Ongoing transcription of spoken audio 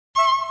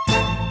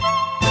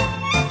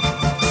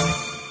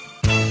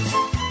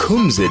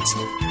Kumzits.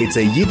 It's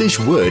a Yiddish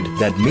word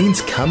that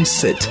means come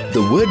sit.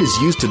 The word is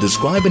used to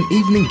describe an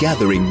evening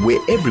gathering where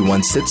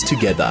everyone sits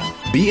together,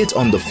 be it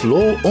on the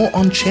floor or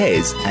on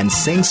chairs, and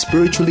sing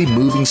spiritually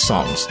moving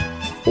songs,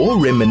 or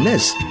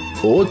reminisce,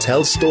 or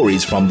tell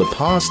stories from the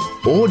past,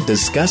 or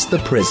discuss the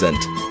present.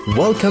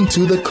 Welcome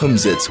to the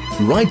Kumzits,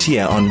 right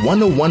here on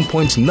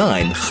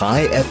 101.9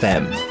 Chai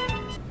FM.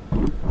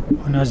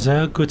 Und ein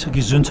sehr guter,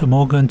 gesunder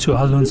Morgen zu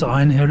all uns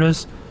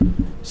Einhörers.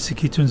 Sie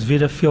gibt uns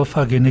wieder viel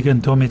Vergnügen,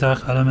 da mit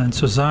euch allen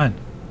zu sein.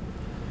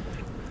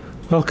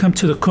 Welcome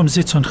to the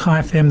Kumzits on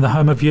Chai FM, the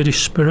home of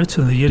Yiddish spirit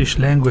and the Yiddish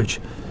language.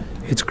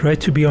 It's great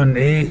to be on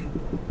air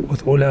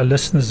with all our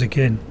listeners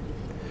again.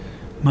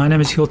 My name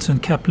is Hilton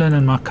Kaplan,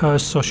 and my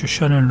co-hosts are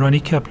Shoshana and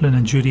Ronnie Kaplan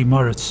and Judy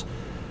Moritz.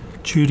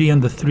 Judy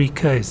and the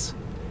 3Ks.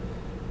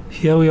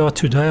 Here we are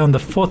today on the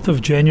 4th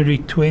of January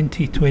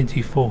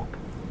 2024.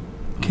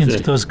 Kennst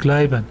du das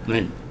glauben?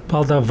 Nein.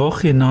 Bald eine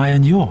Woche in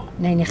ein Jahr.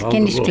 Nein, ich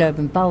kann nicht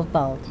glauben. Bald.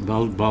 Bald.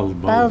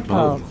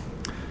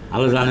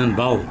 Alles an den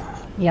Ball.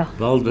 Ja.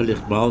 Bald will ich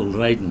bald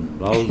reiten.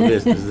 Bald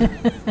wirst du.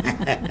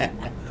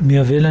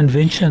 Wir wollen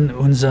wünschen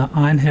unseren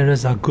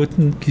Einhörers einen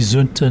guten,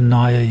 gesunden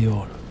neuen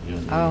Jahr.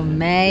 Oh,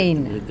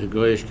 mein.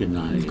 Goyischke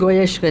Neue.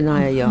 Goyischke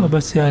Neue Jahr. Aber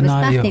es ist ja ein Das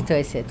neues macht Jahr. nicht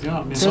aus jetzt.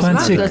 Ja, Das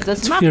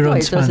macht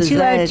euch.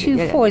 2024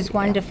 is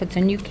wonderful. It's a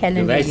new du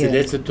calendar weißt, der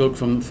year. letzte Tag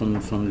vom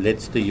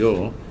letzten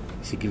Jahr,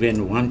 sie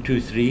gewinnen 1,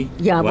 2, 3.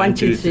 Ja, 1,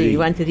 2, 3.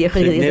 1, 2, 3.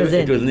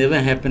 It will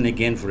never happen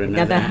again for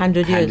another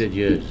 100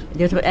 years.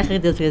 Das habe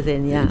ich das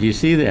gesehen, ja. Do you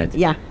see that?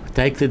 Ja.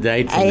 Take the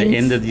date from the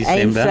end of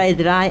December. 1,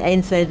 2, 3,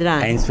 1, 2,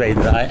 3. 1, 2,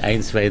 3,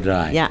 1, 2,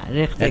 3. Ja,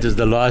 richtig. That was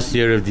the last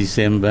year of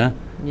December,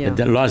 Yeah.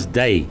 the last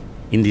day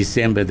in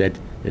December that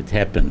it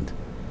happened.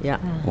 Ja.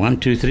 1,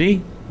 2, 3,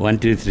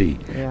 1, 2, 3.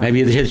 Yeah.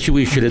 Maybe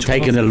we should have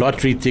taken a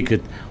lottery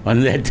ticket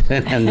on that.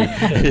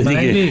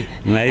 Maybe.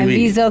 Und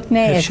wie sagt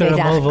man, es Schon wird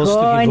einmal auch was du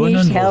gar gewonnen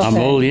nicht hast. helfen.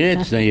 Einmal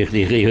jetzt,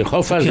 ich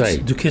hoffe es sei.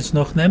 Du kannst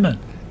noch nehmen.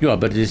 Ja,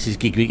 aber das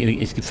ist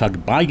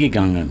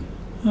vorbeigegangen.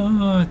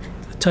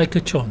 Take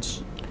a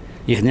chance.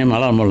 Ich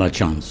nehme einmal eine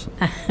Chance.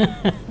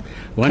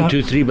 1,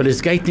 2, 3, aber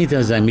es geht nicht so,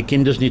 wir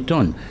können das nicht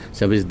tun.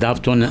 So, es darf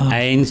tun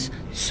 1,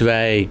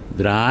 2,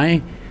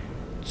 3,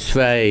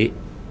 2,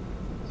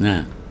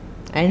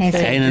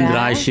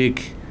 31,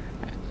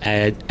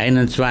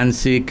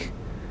 21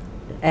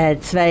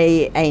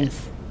 2, 1.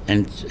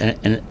 und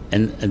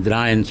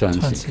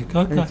 23. 20,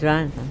 okay.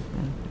 23.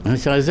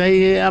 So, I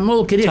say,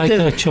 einmal kriegt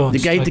Take a chance,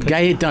 die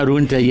geht da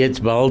runter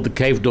jetzt bald,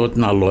 kauft dort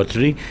eine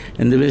Lotterie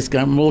und du wirst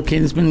einmal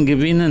kannst man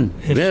gewinnen.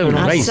 Wer Sure.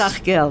 weiß?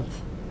 Sag Geld.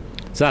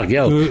 Sag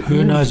Geld.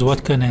 Who knows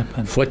what can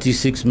happen?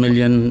 46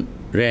 Million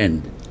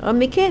Rand. Und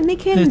wir können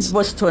It's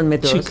was tun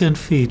mit das. Chicken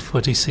feed,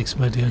 46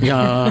 million.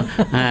 Ja,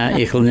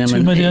 ich will nehmen.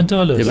 $2 million. Du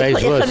weißt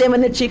Ich was? nehme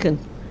eine Chicken.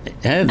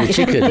 Ja, die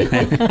Chicken.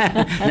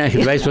 Nein,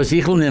 ich weiß, was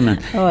ich will nehmen.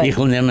 Ich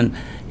will nehmen,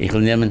 ich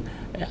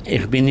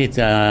bin nicht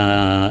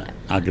ein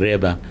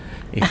Gräber.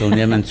 Ich will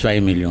nehmen 2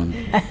 Millionen.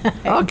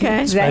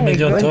 Okay. $2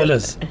 million.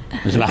 Was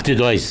macht ihr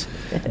das?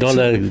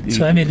 Dollar.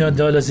 $2 million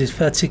is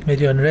 40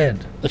 million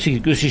rand. Das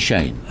ist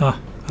schön. Ah,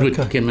 Gut,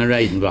 okay. können wir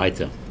reden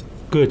weiter.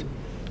 Good.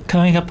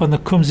 Coming up on the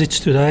Kumzits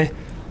today,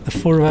 the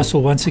four of us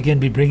will once again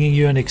be bringing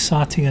you an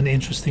exciting and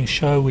interesting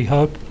show, we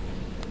hope,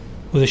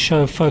 with a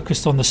show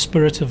focused on the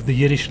spirit of the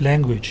Yiddish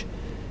language.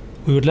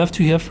 We would love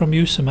to hear from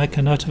you, so make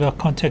a note of our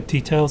contact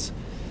details.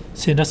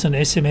 Send us an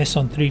SMS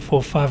on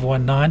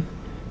 34519,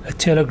 a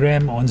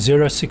telegram on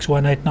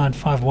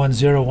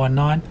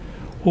 0618951019,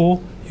 or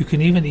you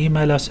can even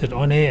email us at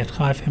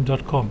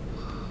onair@chaifm.com.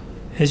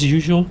 As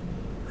usual,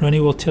 Ronnie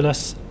will tell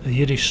us a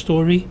Yiddish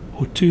story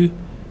or two,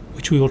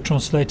 which we will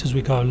translate as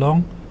we go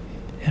along,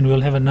 and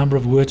we'll have a number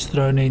of words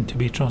thrown in to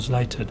be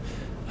translated.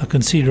 I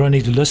can see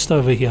Ronnie's list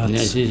over here.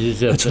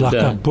 It's like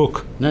a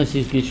book. Nein, es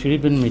ist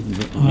geschrieben mit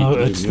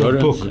It's the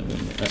book.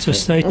 So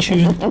stay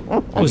tuned.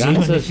 Ein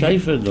ganzer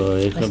Cipher da.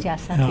 Ich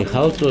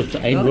halte das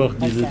einfach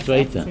diese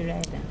zweite.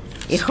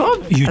 Ich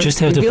hoffe. You just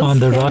have to find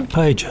the right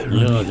page,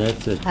 Ronnie. Ja,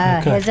 that's it.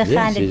 Here's a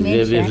kind of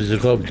Wer mensch. sich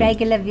kommt.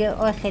 Craigie will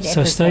euch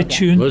So stay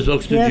tuned. Was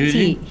sagst du,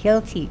 Judy?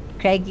 Hilti.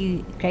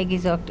 Craigie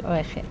sagt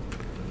euch.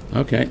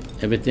 Okay,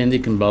 wird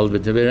endlich bald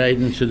bitte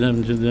bereiten zu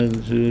dem,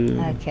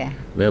 Okay.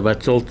 wer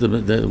bezahlt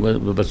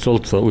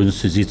für uns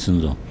zu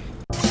sitzen so.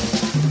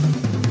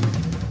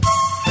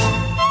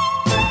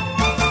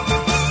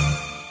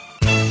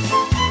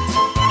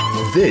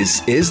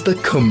 This is the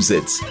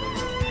Kumzits.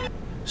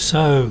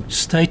 So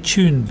stay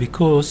tuned,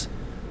 because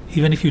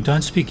even if you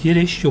don't speak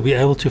Yiddish, you'll be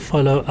able to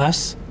follow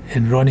us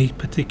and Ronnie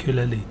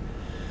particularly.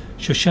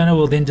 Shoshana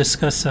will then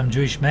discuss some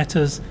Jewish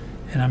matters,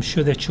 and I'm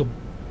sure that she'll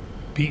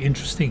be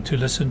interesting to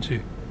listen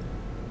to.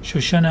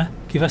 Shoshana,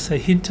 give us a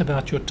hint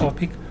about your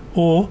topic,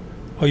 or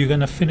are you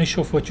going to finish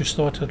off what you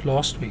started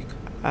last week?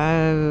 Do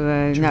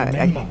you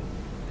remember?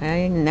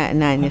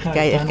 Nein, ich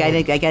gehe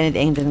nicht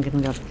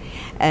Englisch.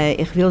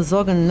 Ich will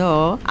sagen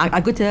nur,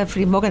 ein guter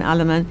Frühmorgen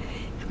allemann,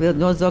 ich will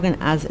nur sagen,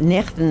 als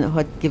Nächten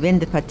hat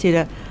gewinnt die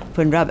Partire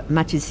von Rab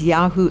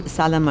Matisyahu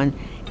Salomon,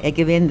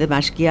 gewinnt der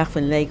Maschgiach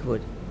von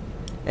Lakewood.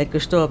 Er ist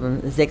gestorben,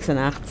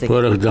 86.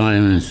 Vorig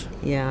Diamonds.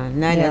 Ja,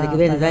 nein, Ja, er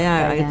gewinnt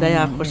ja,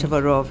 sehr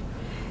Choshevarov.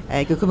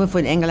 Gekommen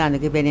von England, er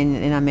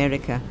gewinnt in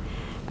Amerika.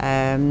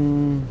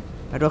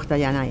 Baruch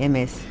Dayana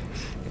Emes,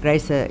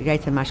 große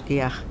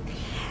Maschgiach.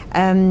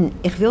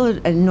 Ich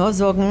will nur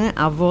sagen,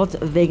 ein Wort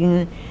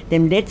wegen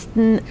dem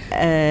letzten,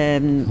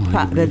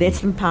 der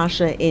letzten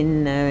Pasche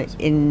in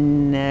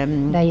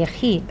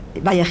Vayechi.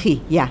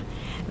 Vayechi, ja.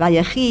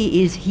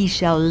 Vayechi is he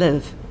shall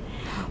live.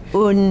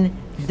 Und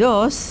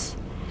das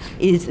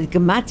ist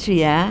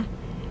Gematria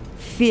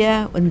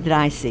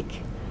 34.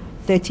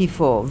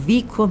 34.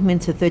 Wie kommt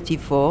man zu 34?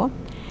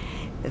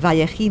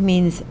 Vayechi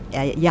means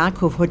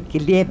Jakob hat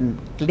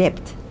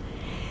gelebt.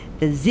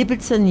 Der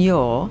 17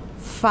 Jahre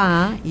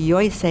vor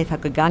Josef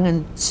hat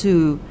gegangen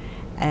zu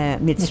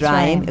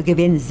Mitzrayim. Er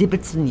gewinnt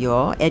 17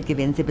 Jahre. Er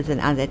gewinnt 17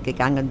 Jahre, er hat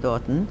gegangen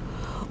dort.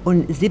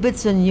 Und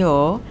 17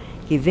 Jahre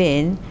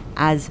gewinnt,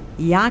 als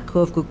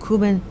Jakob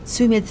gekommen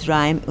zu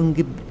Mitzrayim und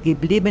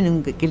geblieben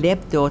und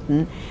gelebt dort.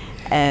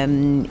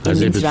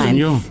 17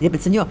 Jahre.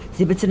 17 Jahre.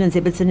 17 und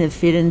 17 ist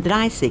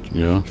 34.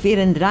 Ja.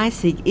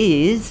 34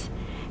 ist,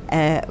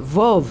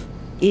 Vov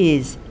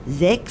ist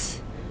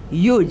 6,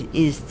 Jud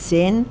ist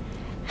 10,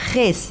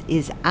 Ches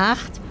ist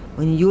 8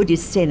 und Jud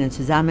ist 10 und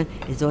zusammen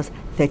ist das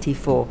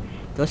 34.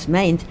 Das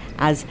meint,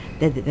 als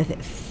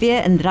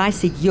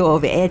 34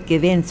 Jahre, er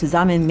gewinnt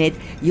zusammen mit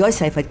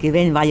Josef hat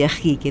gewinnt, war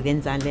Jechi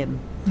gewinnt sein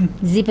Leben.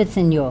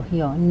 17 Jahre,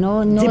 ja.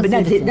 No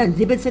 17.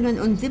 17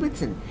 und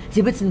 17.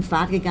 17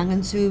 Fahrt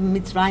gegangen zu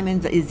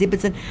Mitzrayim,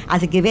 17,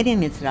 also gewinnt in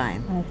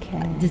Mitzrayim.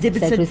 Okay. Die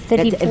 17, So it was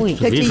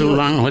 34. Wie viel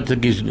lang hat er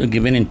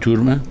gewonnen in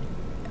Turma?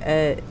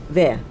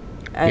 Wer?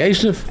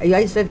 Josef?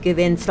 Josef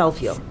gewinnt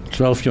 12 Jahre.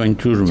 12 Jahre in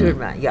Turma.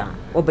 Turma, ja.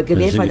 Aber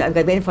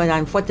gewinnt von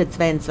seinem Vater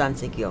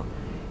 22 Jahre.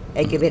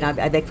 Er gewinnt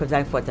weg von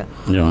seinem Vater.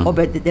 Ja.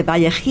 Aber der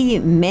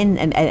Vayechi,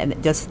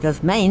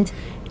 das meint,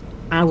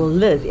 I will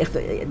live,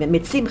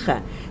 mit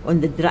Simcha.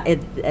 Und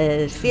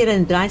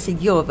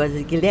 34 Jahre, was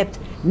er gelebt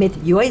mit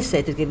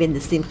Josef, er gewinnt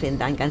das Simcha in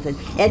dein ganzen.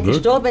 Er ist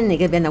gestorben, er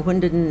gewinnt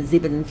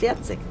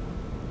 147.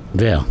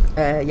 Wer?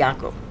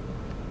 Jakob.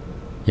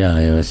 Ja,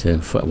 er was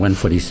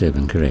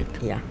 147,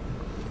 correct. Ja.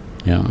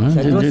 Ja, das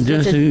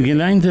ist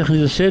gelernt, das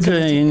ist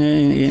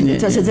in...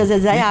 Das ist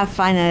eine sehr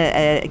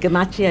feine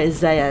Gematria, ist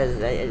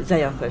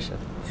sehr frisch.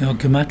 Yeah,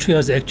 Gematria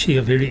is actually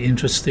a very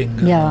interesting.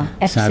 Yeah,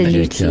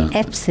 absolutely, subject, yeah.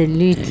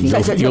 absolutely.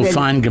 You'll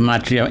find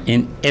Gematria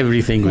in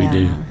everything we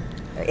do.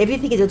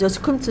 Everything is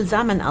just kommt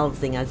zusammen als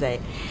Ding.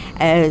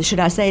 Should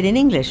I say it in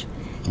English?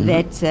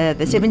 That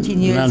the 17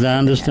 years. No, I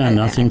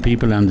understand. I think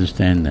people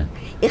understand that.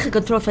 Ich habe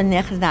getroffen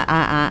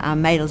eine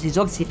Mädel, sie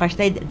sagt, sie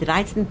versteht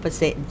 30%,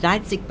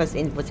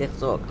 was ich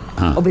sage.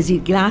 Aber sie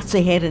gleich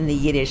zu hören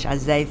in Jiddisch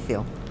als sehr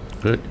viel.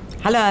 Good.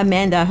 Hello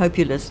Amanda, I hope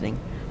you're listening.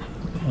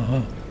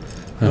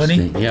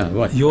 Ronnie, Yeah,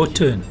 what? your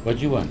turn. What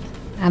do you want?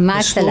 A A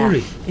matala.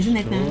 story. Isn't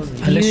it nice?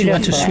 Unless you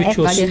want to switch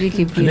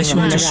Absolutely unless you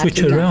want to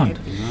switch around. No,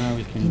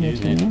 we can do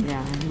that.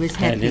 Yeah, he was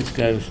Okay, happy. let's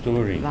go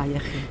story.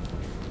 Vayechi.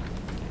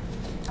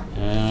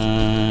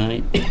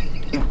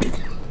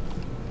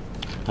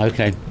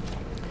 Okay.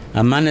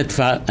 Ein Mann hat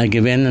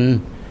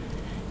gewonnen,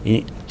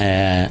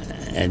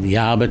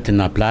 gearbeitet in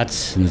einem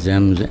Platz, und sie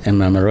haben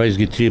ihn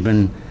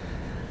rausgetrieben,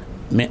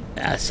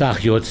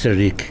 sag Jahr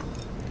zurück.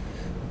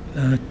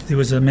 There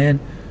was a man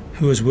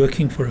who was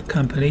working for a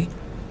company,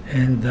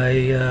 and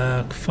they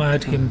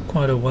fired him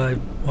quite a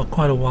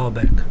while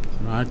back.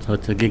 Right,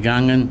 hat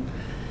gegangen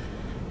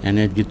und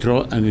hat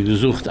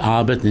gesucht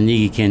Arbeit und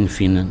nie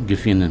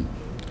gefunden.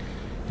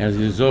 Er hat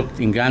gesagt,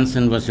 im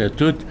Ganzen, was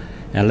tut,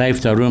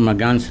 läuft herum den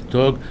ganzen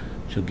Tag,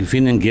 zu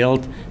gewinnen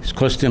Geld, es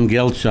kostet ihm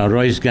Geld, zu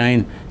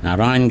rausgehen, nach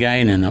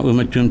reingehen und nach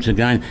Umtum zu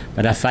gehen,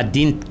 aber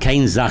verdient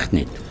keine Sache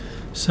nicht.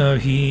 So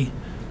he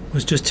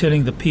was just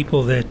telling the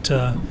people that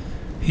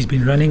he's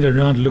been running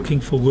around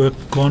looking for work,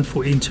 gone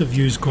for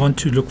interviews, gone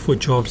to look for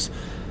jobs,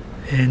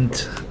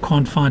 and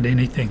can't find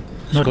anything.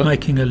 Not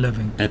making a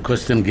living.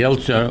 Kostet ihm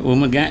Geld, zu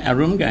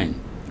herumgehen.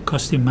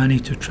 Cost him money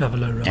to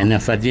travel around. Und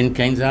verdient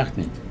keine Sache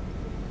nicht.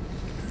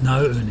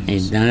 No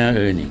earnings. No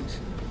earnings.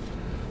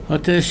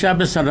 Hat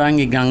Shabbos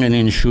reingegangen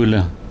in die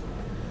Schule.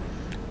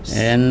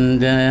 Und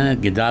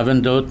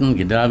gedavent dort,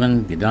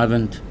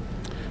 gedavent.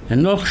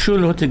 Und nach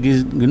Schule hat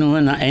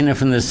genommen einer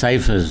von den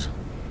Seifers.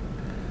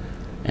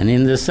 Und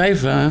in der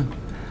Seifer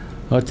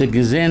hat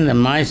gesehen den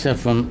Meister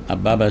von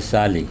Baba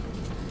Sali.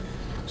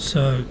 So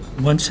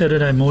one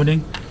Saturday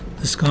morning,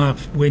 this guy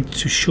went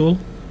to shul,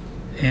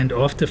 and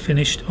after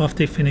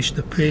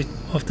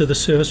the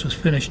service was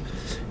finished,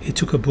 he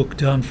took a book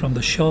down from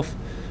the shelf,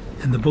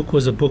 and the book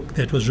was a book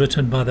that was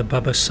written by the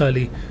Baba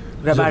Sali.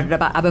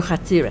 Rabbi Abu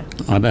Chatzira.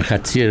 Abba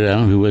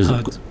Chatzira, who was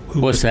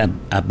also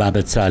a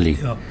Baba Sali.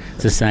 Yeah.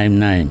 It's the same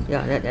name.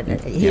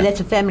 Yeah, that's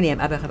a family name,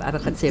 Abu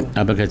Chatzira.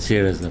 Abba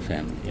Chatzira is the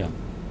family, ja.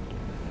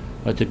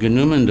 Hat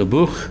genommen das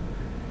Buch,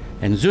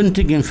 und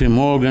Sonntag für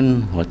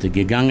morgen hat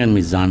gegangen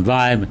mit seinem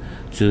Weib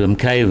zu dem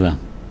Kaiwa.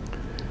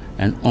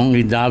 Und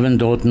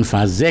ungedavent dort,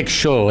 für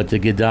 6 Jahre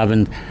hat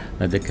gedavent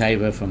bei der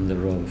Kaiwa from the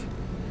Rove.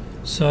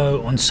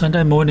 So on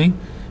Sunday morning,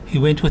 he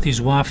went with his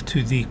wife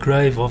to the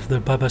grave of the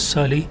Baba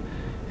Sali,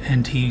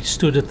 and he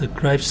stood at the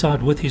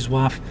graveside with his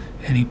wife,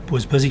 and he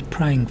was busy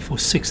praying for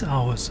 6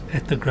 hours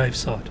at the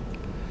graveside.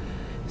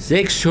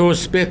 6 Jahre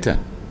später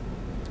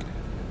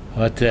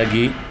hat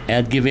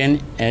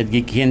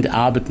gekannt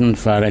arbeiten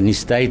für einen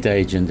Estate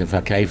Agent, der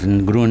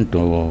verkaufen Grund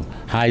oder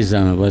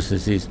Häuser, was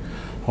es ist.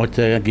 Hat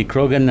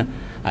gekriegt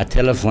ein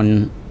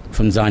Telefon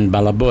von seinem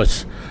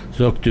Balabos.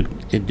 Sagt, du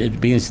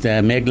bist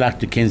möglich,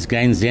 du kannst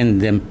gehen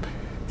sehen,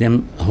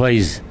 dem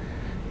Haus,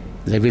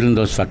 sie wollen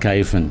das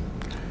verkaufen.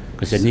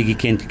 Das hat nie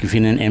gekannt,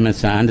 gefunden,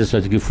 jemand anders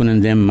hat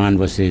gefunden, dem Mann,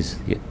 was ist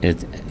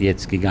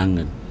jetzt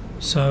gegangen.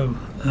 So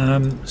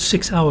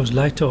 6 hours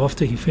later,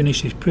 after he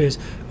finished his prayers,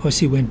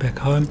 Ossie went back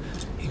home.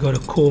 He got a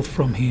call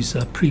from his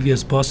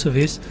previous boss of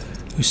his,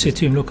 who said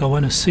to him, "Look, I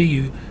want to see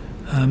you.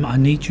 I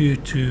need you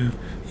to.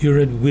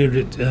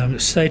 We're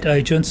estate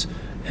agents,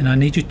 and I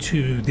need you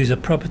to. There's a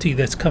property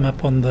that's come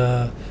up on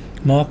the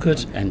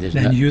market, and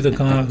you're the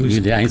guy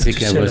who's der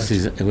Einzige,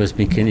 was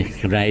mich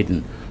nicht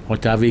reden.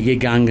 Hat wir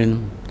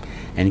gegangen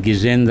und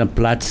gesehen den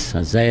Platz,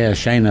 ein sehr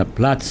schöner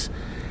Platz,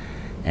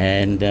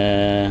 und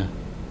er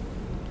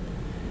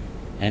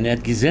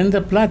hat gesehen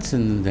den Platz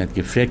und hat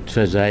gefragt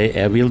für sie,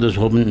 will das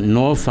haben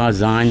nur für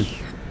sein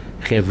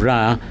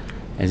Chevra,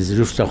 es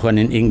ruft auch an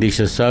in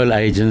englische Soul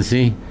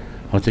Agency,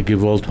 hat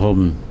gewollt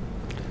haben.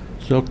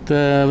 Sagt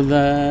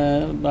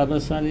der Baba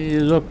Sali,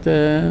 sagt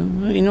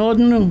in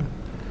Ordnung.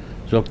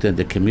 Sagt der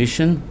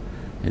Commission,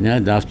 und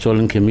er darf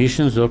zahlen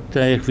Commission, sagt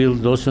ich will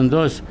das und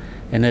das.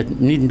 Und er hat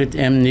nicht mit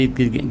ihm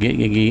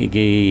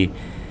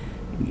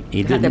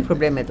he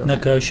didn't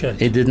negotiate.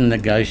 He didn't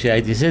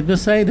negotiate. He said,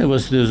 beside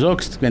was du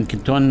sagst, wenn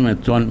getan,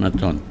 mit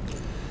ton.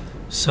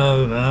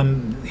 So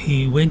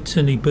he went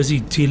and he busy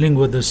dealing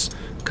with this,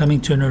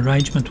 coming to an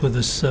arrangement with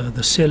this,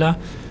 the seller.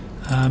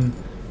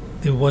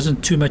 There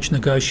wasn't too much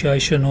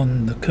negotiation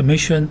on the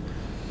commission,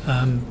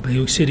 but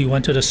he said he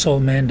wanted a sole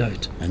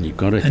mandate. And he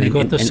got it. And he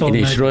got the sole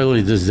in mandate. Israel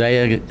is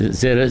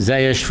es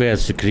sehr schwer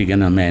zu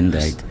kriegen, a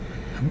mandate.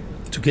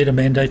 To get a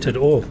mandate at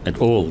all? At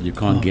all, you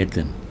can't get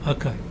them.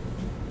 Okay.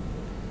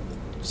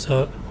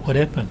 So, what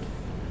happened?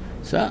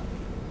 So,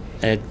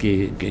 er hat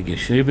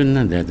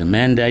geschrieben, der hat ein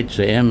Mandate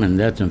zu ihm und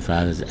das und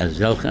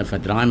für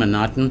 3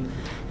 Monaten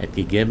hat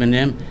gegeben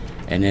ihm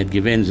und er hat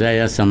gewinnt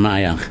sehr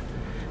Samayach.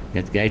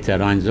 Jetzt geht er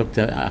rein, sagt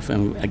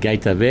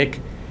geht er weg.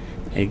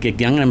 Er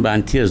gegangen bei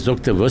einem Tier,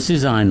 sagt er, was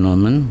ist ein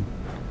Name?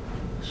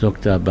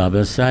 Sagt er,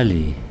 Baba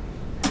Sali.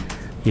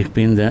 Ich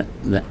bin der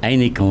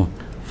Einige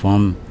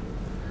vom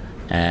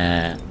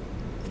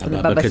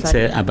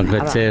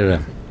Abakazera.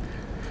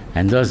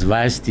 Und das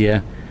weißt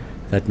ihr,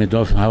 dass wir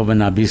da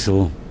haben ein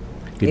bisschen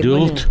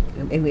Geduld,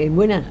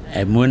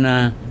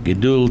 Emuna,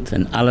 Geduld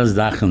und alles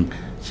Sachen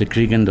zu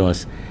kriegen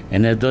das.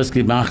 Und er hat das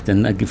gemacht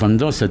und von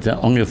das hat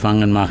er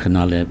angefangen machen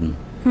zu leben.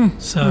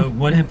 So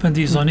what happened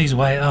is on his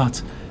way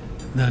out,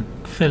 the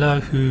fellow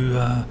who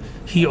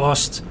he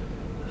asked,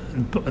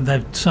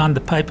 they signed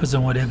the papers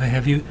and whatever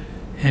have you,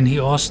 and he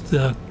asked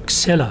the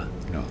seller,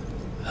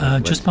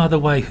 just by the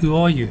way, who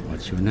are you?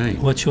 What's your name?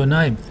 What's your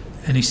name?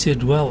 And he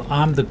said, well,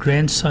 I'm the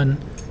grandson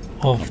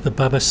of the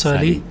Baba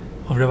Sali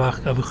of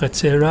Rabbi Abu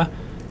Khatsera,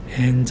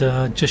 and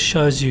just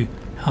shows you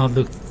how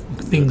the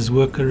things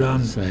work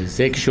around. So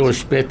 6 Jahre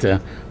später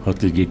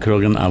hat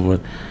gekriegt, aber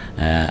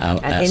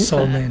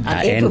ein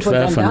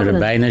Entfer von der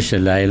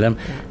rabbinischen Leilem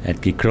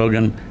hat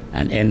gekriegt,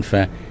 ein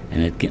Entfer,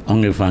 und hat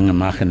angefangen zu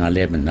machen ein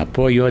Leben. Ein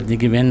paar Jahre nicht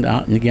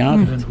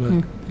gearbeitet.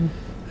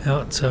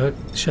 Yeah, so it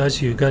shows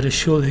you go to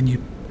shul and you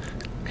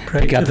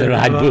pray Pick to up the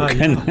right book.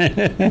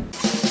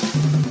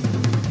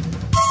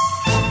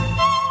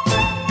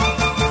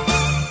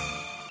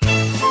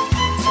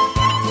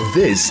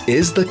 This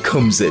is the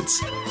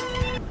Kumzits.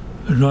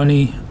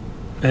 Ronnie,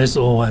 as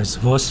always,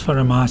 was for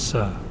a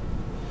masa.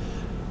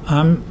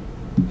 I'm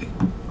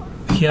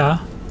here,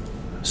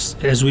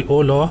 as we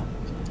all are,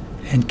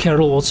 and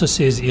Carol also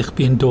says, Ich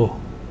bin da.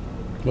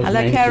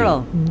 Hello,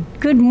 Carol.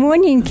 Good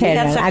morning,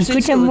 Carol. that's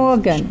Guten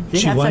Morgen.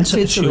 She wants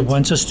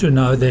us to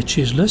know that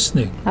she's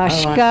listening.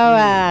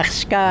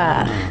 Schkoach.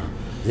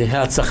 Sie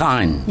hört sich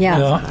ein.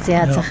 Ja, sie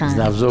hat sich Ich an.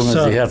 darf sagen,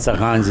 sie hört sich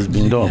ein, ich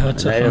bin da.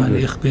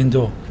 Ich bin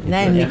da.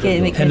 Nein, wir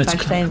können And it's,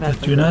 verstehen, was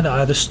but you know, the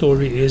other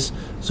story is,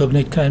 sag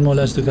nicht keinmal,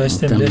 als du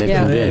gehst dem Leben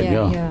Ja, weg.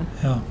 ja.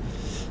 Yeah.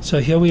 So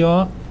here we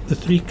are, the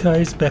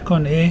 3Ks back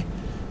on air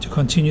to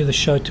continue the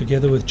show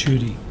together with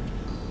Judy.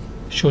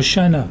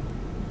 Shoshana,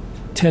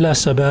 tell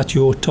us about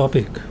your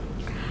topic.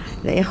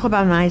 Ich habe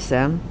am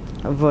meisten,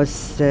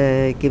 was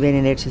gewesen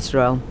in Eretz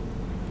Israel.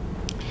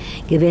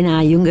 Gewesen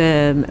eine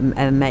junge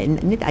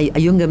nicht eine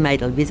junge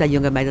Mädel, wie ist eine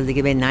junge Mädel, sie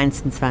gewesen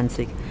 19,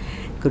 20,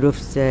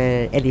 gerufen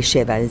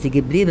Elisheva. Sie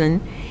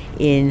geblieben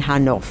in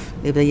Harnof.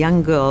 They were a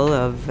young girl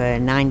of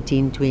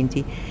 19,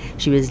 20.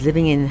 She was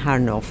living in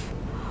Harnof.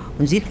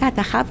 Und sie hat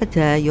eine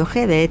Chavete,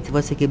 Yochevet,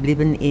 was sie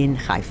geblieben in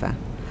Haifa.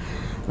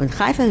 Und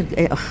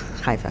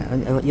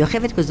Und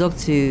Yochevet gesagt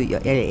zu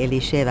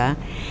Elisheva,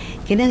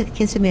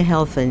 kannst du mir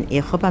helfen?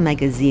 Ich habe ein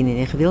Magazin und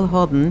ich will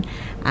haben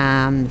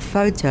ein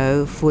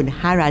Foto von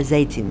Har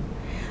HaZeitim.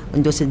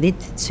 und das ist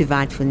nicht zu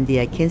weit von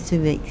dir. Kannst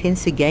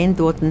du gehen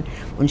dort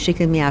und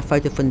schicken mir ein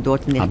Foto von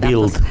dort? Ein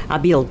Bild.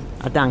 Ein Bild,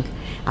 danke.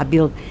 Ein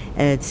Bild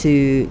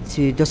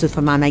das ist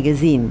von meinem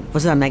Magazin.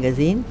 Was ist ein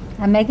Magazin?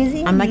 Ein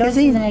Magazin? Ein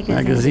Magazin.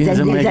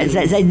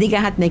 Sein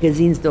Nigger hat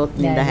Magazines dort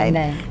in der Heim.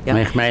 Nein. Ja.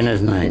 Ich meine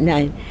es nein.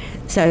 Nein.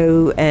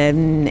 So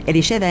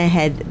Elisheva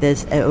had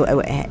this,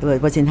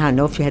 was in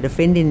Hanov. She had a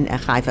friend in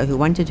Haifa who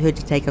wanted her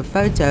to take a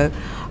photo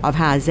of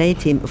her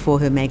Zaytim for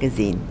her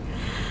magazine.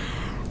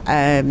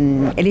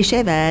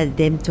 Elisheva,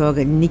 dem Tag,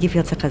 nicht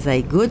gefühlt sich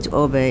sehr gut,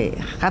 aber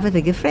ich habe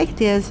sie gefragt,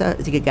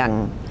 sie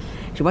gegangen.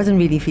 She wasn't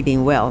really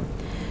feeling well.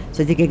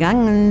 So sie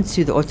gegangen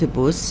zu dem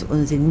Autobus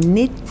und sie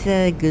nicht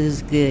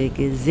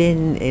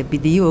gesehen,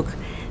 bediuk,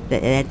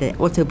 der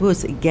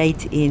Autobus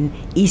geht in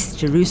East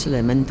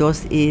Jerusalem und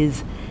das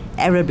ist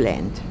Arab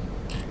Land.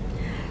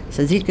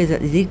 So sie hat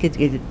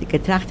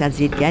getracht, dass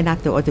sie gehen nach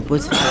dem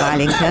Autobus von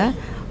Balinka,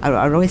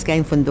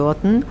 rausgehen von dort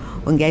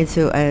und gehen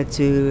zu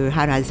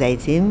Har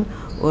HaZeitim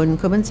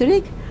und kommen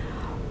zurück.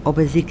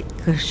 Aber sie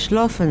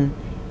geschlafen.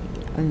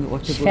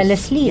 She fell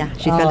asleep. Yeah,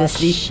 she fell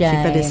asleep. She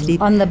fell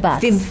asleep. On the bus.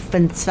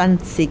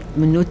 25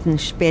 Minuten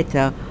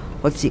später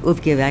hat sie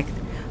aufgeweckt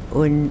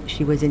und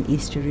she was in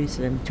East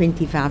Jerusalem.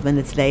 25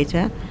 minutes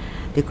later,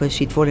 because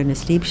she'd fallen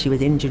asleep, she was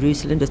in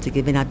Jerusalem. Das sie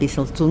gewinnt ein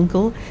bisschen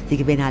dunkel. Sie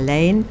gewinnt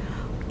allein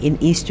in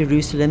East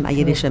Jerusalem, ein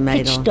jüdischer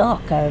Mädel. Pitch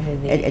dark over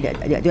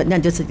there.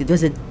 Nein, das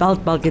ist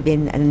bald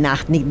gewinnt eine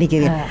Nacht, nicht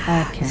gewinnt.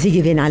 Okay. Sie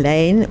gewinnt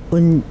allein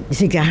und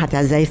sie hat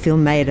sehr viel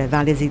Mädel,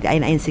 weil sie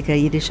ein einziger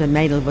jüdischer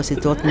Mädel, was sie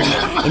dort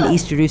in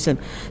East Jerusalem.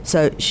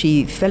 So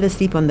she fell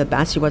asleep on the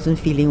bus. She wasn't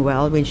feeling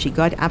well. When she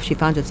got up, she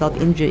found herself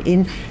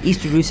in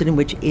East Jerusalem,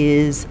 which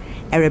is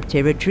Arab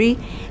territory,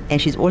 and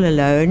she's all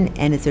alone,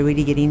 and it's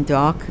already getting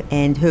dark,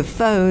 and her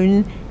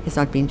phone has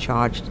not been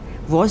charged.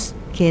 Was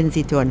kann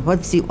sie tun?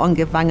 Hat sie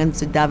angefangen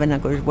zu daven,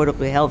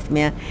 helf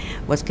mir,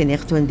 was kann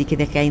ich tun, wie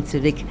kann ich gehen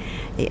zurück?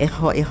 Ich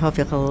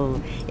hoffe,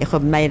 ich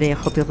habe mehr,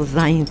 ich hoffe, ich will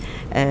sein,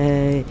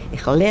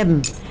 ich will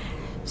leben.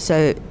 So,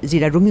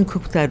 sie hat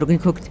rumgeguckt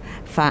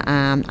für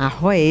ein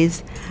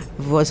Haus,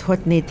 was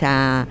hat nicht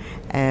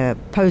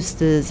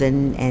Posters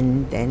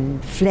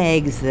and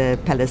flags,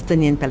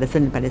 Palestinian,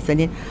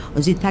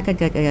 und sie hat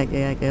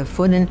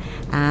gefunden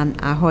ein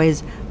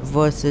Haus,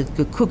 was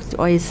geguckt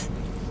alles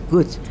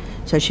gut.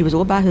 So she was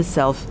all by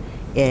herself,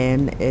 a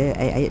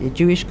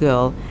Jewish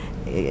girl.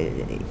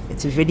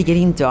 It was really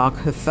getting dark.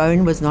 Her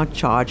phone was not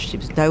charged. She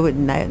was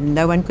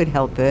no one could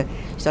help her.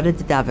 She started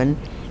to daven,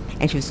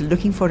 and she was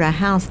looking for a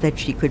house that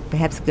she could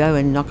perhaps go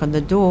and knock on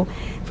the door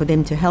for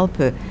them to help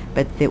her.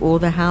 But all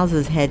the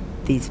houses had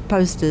these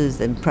posters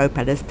and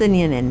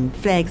pro-Palestinian and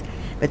flags.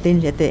 But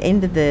then at the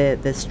end of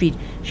the street,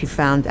 she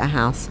found a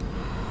house.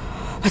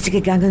 Hat sie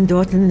gegangen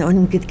dort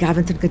und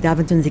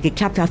gedavent und sie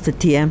geklappt auf der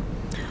Tür.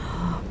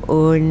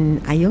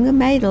 Und ein junge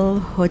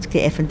Mädel hat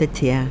geöffnet die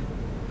Tür.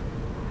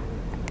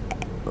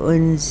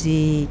 Und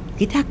sie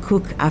geht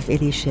guckt auf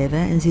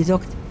Elisheva und sie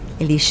sagt,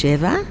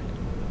 Elisheva?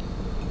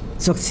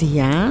 Sagt sie,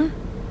 ja.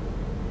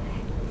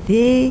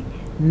 Die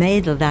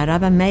Mädel, der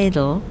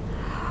Araber-Mädel,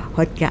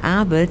 hat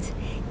gearbeitet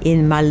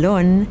in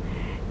Malon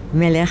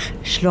Melech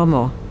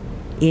Shlomo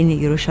in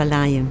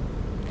Jerusalem.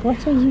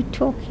 What are you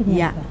talking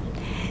Ja. about?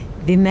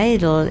 Die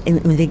Mädel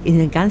in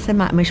der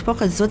ganzen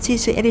Mischproche, so sie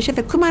zu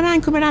Elisheva, komm mal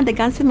rein, die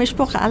ganze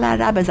Mischproche, alle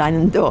Araber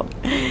seien da.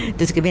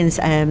 Das gewinnt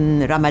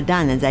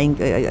Ramadan, sein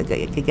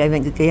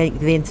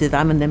gewinnt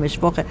zusammen der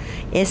Mischproche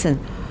Essen,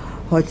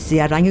 hat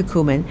sie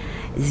reingekommen.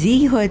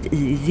 Elisheva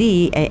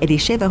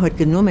hat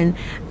genommen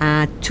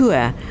eine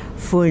Tour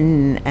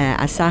von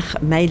Asach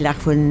Meilach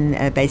von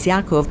Beis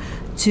Yaakov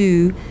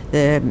zu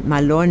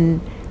Malon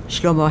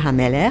Shlomo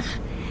HaMelech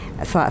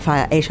für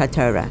Eish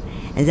HaTorah.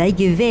 Und sie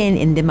gewesen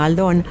in dem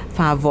Malon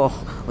für eine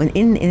Woche. Und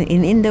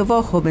in der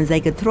Woche haben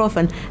sie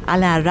getroffen,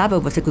 alle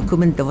Araber, die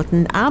gekommen dort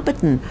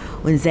arbeiten.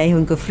 Und sie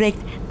haben gefragt,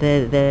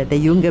 die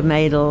junge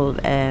Mädel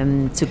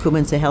zu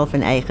kommen, zu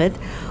helfen eigentlich.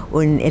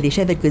 Und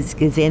Elisheva hat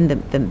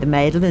gesehen, die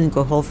Mädel, und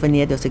geholfen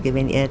ihr, dass sie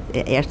gewesen ihr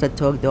erster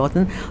Tag dort.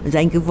 Und sie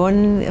sind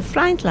gewonnen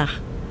freundlich.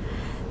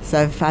 So,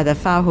 für die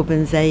Frau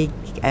haben sie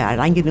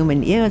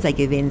reingenommen ihr, sie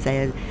gewesen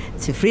sehr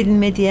zufrieden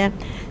mit ihr.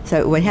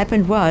 So what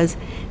happened was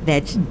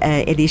that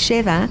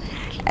Elisheva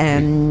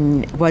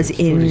was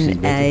in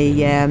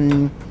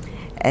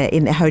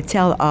a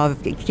hotel of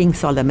King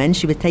Solomon.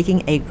 She was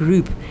taking a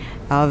group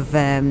of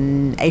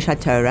Eish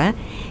HaTorah,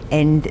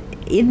 and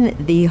in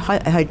the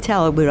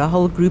hotel were a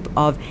whole group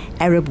of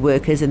Arab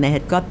workers, and they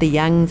had got the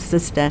young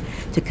sister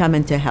to come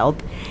and to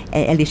help.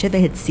 Elisheva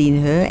had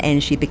seen her,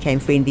 and she became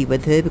friendly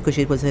with her because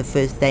it was her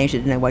first day and she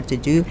didn't know what to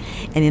do.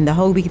 And in the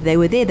whole week they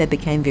were there, they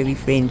became very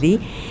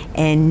friendly.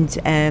 And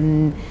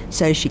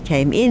so she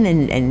came in,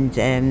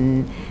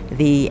 and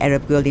the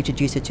Arab girl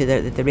introduced her to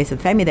the rest of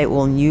the family. They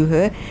all knew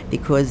her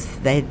because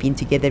they had been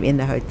together in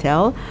the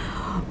hotel.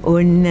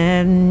 Und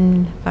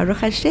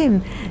Baruch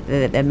Hashem,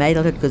 der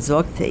Mädel hat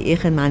gesagt,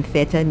 ich und mein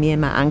Vater, mir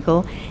und mein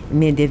Onkel,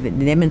 wir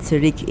nehmen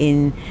zurück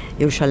in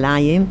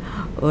Jerusalem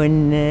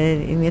und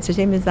mir zu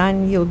Hashem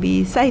sagen, you'll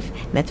be safe.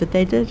 And that's what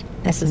they did.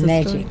 That's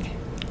magic.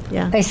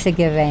 Ja.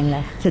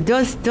 Außergewöhnlich. So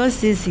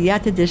das ist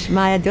Yata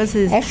Deshmaya, das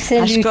ist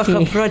Hashkocha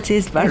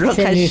Prozess, Baruch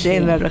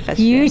Hashem, Baruch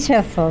Hashem.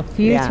 Beautiful,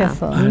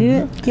 beautiful.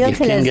 Nu, Ich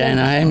kann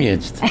gerne heim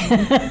jetzt.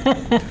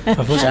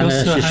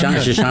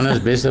 Shoshana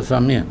ist besser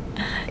von mir.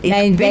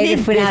 Nein, beide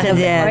von besser,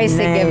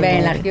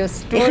 außergewöhnlich. Your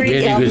story Very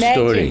is good magic.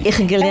 story. Ich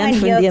habe gelernt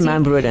von dir,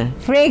 mein Bruder.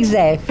 Frag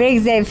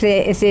sie,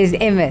 es ist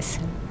Emmes.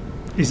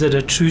 Is it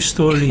a true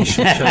story,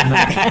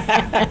 Shoshana?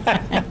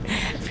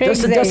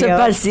 Das ist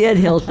passiert,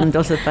 Hilton,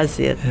 das ist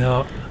passiert.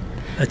 Yeah.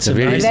 It's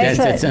Very- amazing.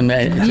 that's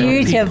amazing.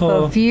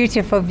 Beautiful,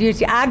 beautiful,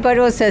 beautiful. I got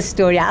also a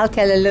story. I'll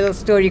tell a little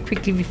story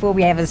quickly before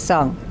we have a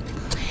song.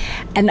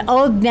 An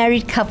old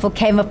married couple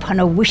came upon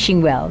a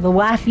wishing well. The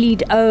wife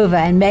leaned over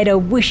and made a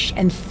wish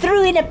and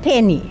threw in a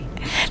penny.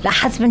 The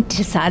husband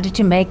decided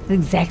to make the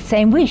exact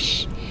same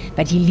wish,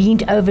 but he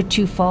leaned over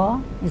too far.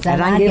 Ist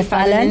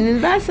Reingefallen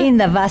in Wasser. in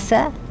the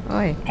Wasser,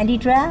 Oi. and he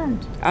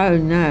drowned. Oh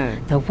no.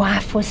 The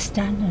wife was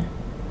stunned.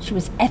 She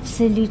was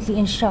absolutely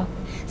in shock.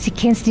 Sie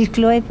kann's nicht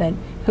glauben.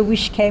 Her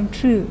wish came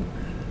true.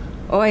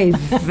 Oi,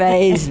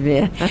 weiß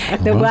mir.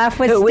 The wife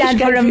was Her wish stunned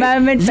for a came true.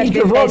 moment, Sie but the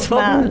gewollt face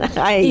smiled. haben.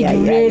 Ei, It ei,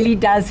 ei. really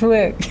does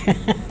work.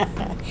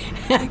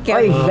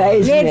 Oi,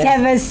 weiß Let's mir.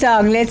 have a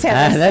song. Let's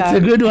have a That's a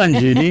song. good one,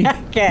 Judy.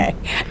 Okay.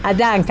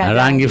 Danke.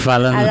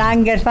 Herangefallen.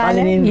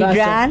 Herangefallen. in He Wasser.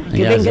 drowned.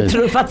 Ich bin Ja,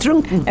 so-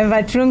 vertrunken. And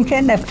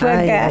vertrunken, a poor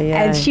Ai, girl. ai,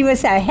 ai. And she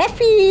was so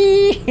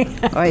happy.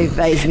 Oi,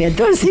 weiß mir,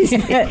 das ist...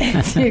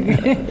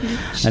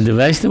 Und du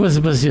weißt, was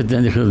passiert?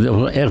 Ich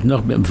habe echt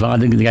noch beim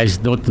Vater geist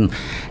dort.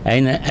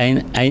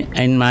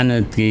 Ein Mann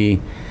hat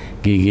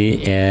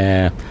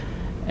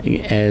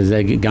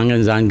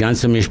gegangen, sein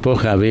ganzer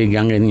Mischproche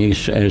weggegangen in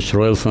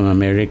Israel von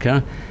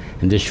Amerika.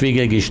 Und der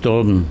Schwieger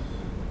gestorben.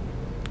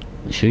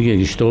 Der Schwieger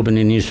gestorben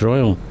in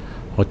Israel.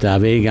 Hat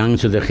er weggegangen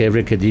zu der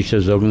Chevre Kadisha,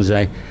 sagen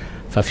sie,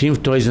 für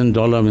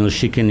 $5,000 will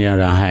schicken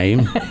ihr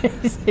heim.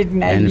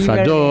 Und von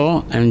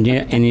da, und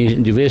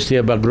die wirst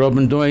ja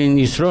begraben da in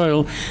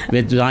Israel,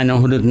 wird sein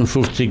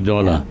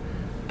 $150.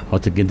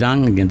 Hat er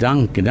gedankt.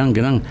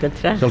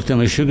 Betracht. Sagt er,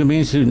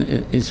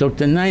 ich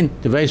sagte, nein,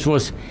 du weißt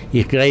was,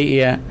 ich kriege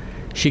ihr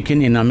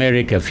schicken in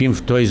Amerika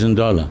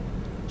 $5,000.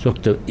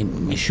 Sagt er,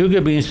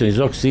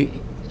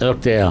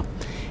 sagt er,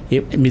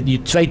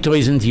 mit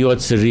 2000 Jahren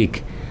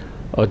zurück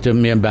hat er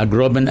mir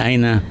begraben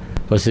einer,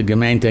 was er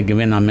gemeint hat,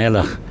 gewinnt am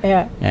Melech.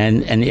 Ja.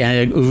 Und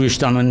er ist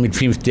aufgestanden mit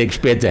 5 Tage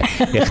später.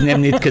 Ich nehme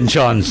nicht keine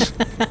Chance.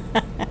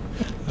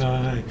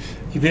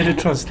 You better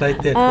translate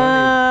that.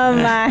 Oh,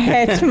 my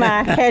head.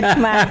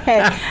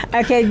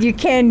 Okay, you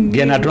can...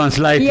 Can I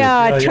translate it?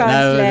 Yeah, No,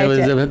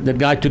 translate it. the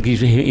guy took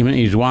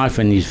his wife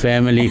and his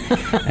family,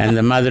 and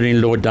the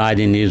mother-in-law died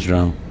in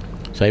Israel.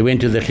 So he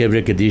went to the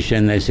Chevre Kadisha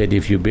and they said,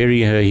 if you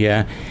bury her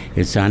here,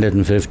 it's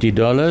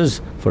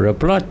 $150 for a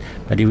plot,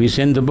 but if we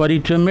send the body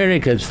to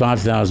America, it's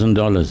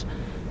 $5,000.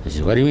 I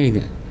said, what do you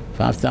mean?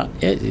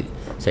 5,000?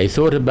 So he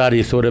thought about it.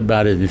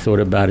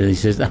 He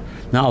says, no,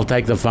 I'll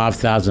take the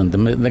 5,000.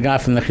 The guy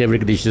from the Chevre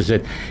Kadisha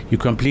said, you're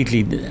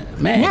completely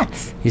mad.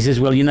 Nuts. He says,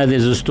 well, you know,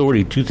 there's a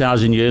story.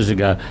 2,000 years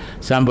ago,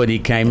 somebody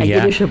came A here.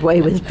 Yiddish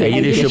boy was A buried.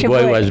 Yiddish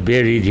boy was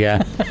buried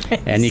here,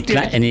 and he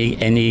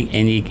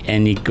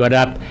got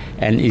up,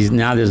 and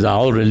now there's a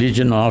whole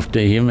religion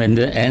after him. And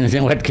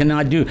then what can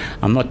I do?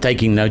 I'm not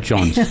taking no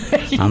chance.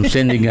 I'm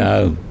sending her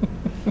home.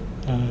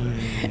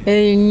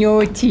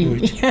 Naughty.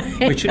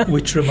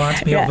 Which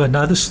reminds me of Yeah.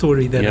 another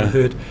story that I Yeah.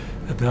 heard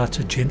about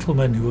a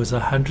gentleman who was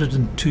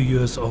 102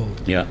 years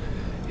old. Yeah.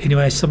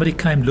 Anyway, somebody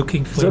came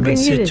looking for him and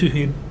said to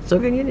him, So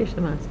can Yiddish,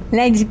 man.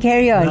 Ladies,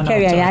 carry on.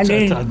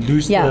 I'd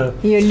lose Yeah,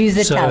 the... you lose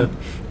the So,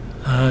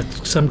 tongue.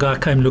 some guy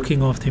came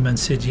looking after him and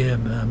said,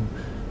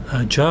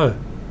 Joe,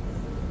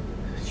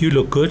 you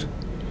look good.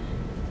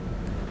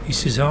 He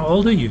says, how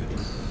old are you?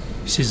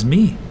 He says,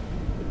 me.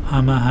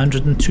 I'm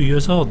 102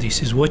 years old. He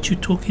says, what you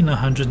talking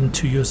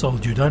 102 years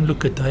old? You don't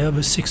look a day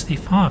over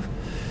 65.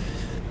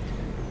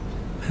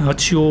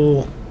 What's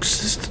your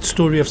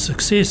story of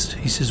success?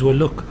 He says, well,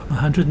 look, I'm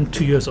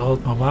 102 years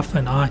old. My wife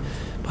and I,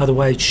 by the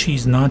way,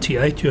 she's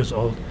 98 years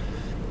old.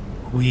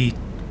 We've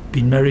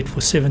been married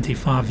for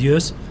 75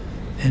 years.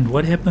 And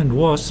what happened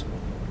was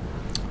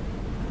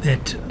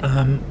that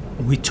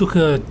we took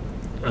a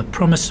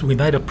promise, we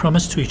made a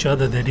promise to each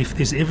other that if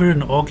there's ever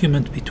an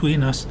argument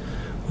between us,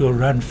 we'll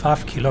run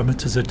 5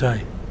 kilometers a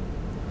day.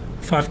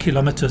 5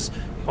 kilometers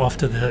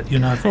after the,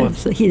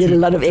 So he did a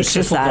lot of to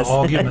settle exercise. the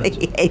argument.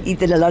 He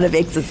did a lot of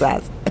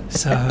exercise.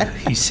 So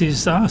he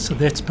says,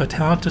 but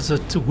how does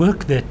it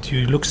work that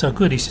you look so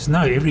good? He says,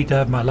 no, every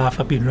day of my life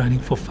I've been running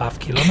for 5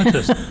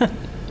 kilometers.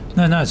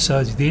 No.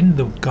 So then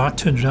the guy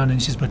turns around and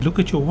he says, but look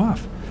at your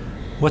wife.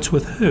 What's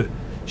with her?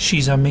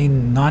 She's,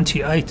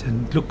 98,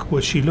 and look,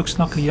 well, she looks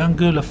like a young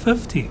girl of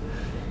 50.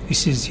 He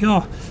says,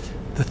 yeah,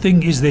 the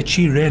thing is that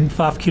she ran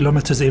 5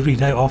 kilometers every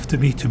day after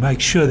me to make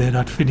sure that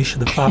I'd finish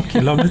the 5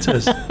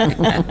 kilometers.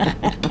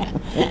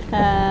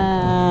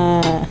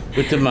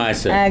 Gute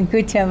Meise.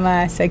 Good to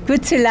Master.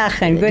 Good to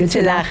lachen. Good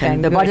to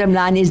lachen. The Good. bottom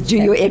line is do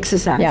your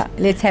exercise. Yeah,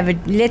 let's have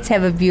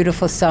a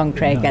beautiful song,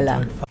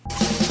 Pregala.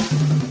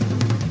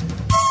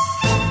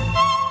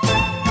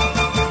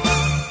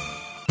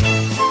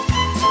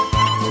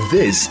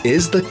 This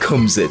is the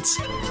Kumzits.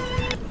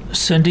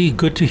 Cindy,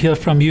 good to hear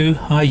from you.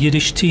 Hi,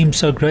 Yiddish team.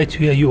 So great to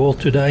hear you all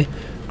today.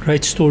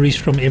 Great stories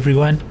from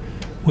everyone.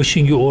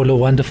 Wishing you all a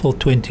wonderful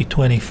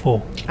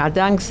 2024.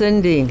 Dank,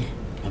 Cindy.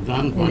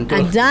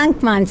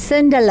 Dank, man,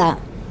 Sindela.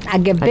 A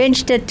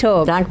gebenchte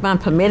Tag. Dank, man,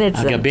 per Minute.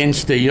 A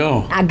gebenchte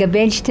Jahr. A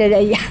gebenchte,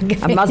 ja,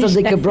 A Mazel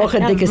de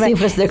gebrochen, de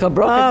Sifres de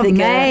gebrochen, oh,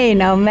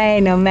 man, oh,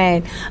 man, oh,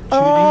 man.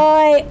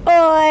 Oi,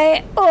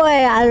 oi,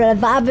 oi.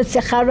 Alle Waben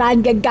sich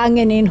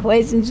hereingegangen in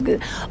Häusen.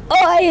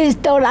 Oi, ist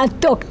da ein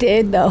Doktor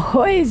in der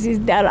Haus?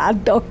 Ist da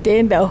ein Doktor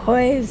in der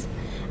Haus?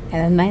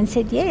 And man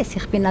said, yes,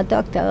 ich bin ein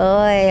Doktor.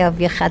 Oi, hab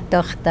ich eine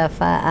Tochter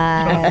für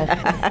euch.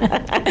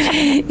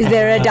 Is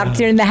there a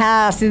doctor in the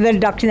house? Is there a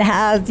doctor in the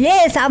house?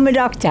 Yes, I'm a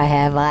doctor.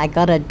 Have I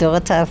got a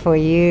daughter for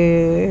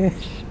you?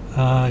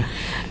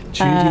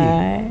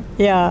 Judy,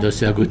 Ja. Das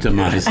ist ja guter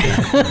Meister.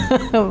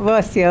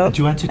 Was, ja? do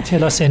you want to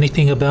tell us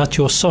anything about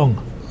your song?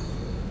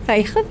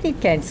 Ich hab nicht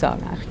keinen Song.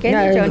 Ich kenn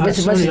Nein, nicht. Und das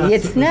das was sorry,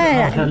 jetzt.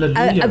 Nein,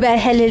 Hallelujah. aber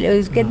Hallelujah.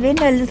 Es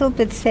gibt a little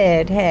bit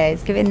sad. Hey,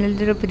 es gibt a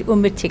little bit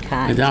unbetickt.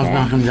 Man darf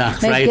machen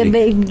Sachen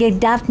freilich. Man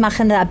darf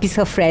machen ein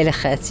bisschen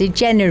freilicher. It's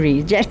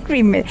January.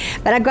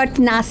 But I got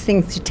nice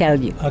things to tell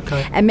you.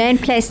 Okay. A man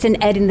placed an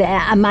ad in the.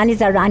 A man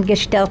ist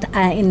herangestellt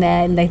in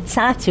der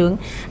Zeitung.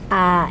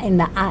 In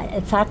der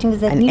Zeitung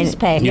ist ein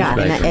Newspaper. Ja,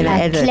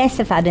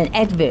 Classified, an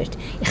advert.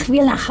 Ich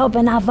will nach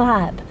haben ein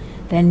Verb.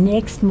 The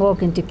next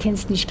morgen, du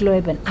kannst nicht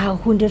glauben,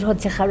 100 hat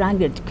sich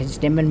herangehört. Du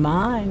kannst nehmen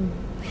mine.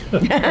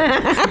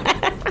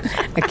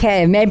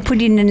 Okay, man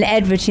put in an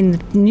advert in the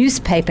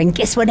newspaper, and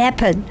guess what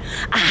happened?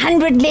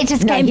 100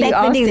 letters came back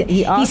with him.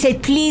 He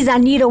said, please, I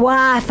need a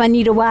wife, I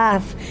need a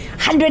wife.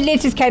 100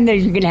 letters came there,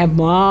 you can have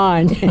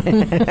mine.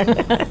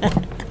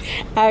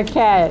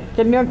 Okay,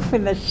 genug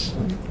von der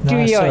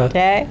Studio,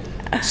 okay?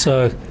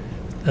 So,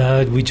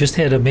 we just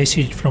had a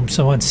message from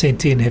someone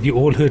sent in. Have you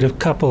all heard of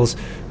couples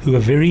who are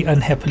very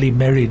unhappily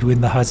married when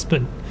the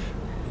husband,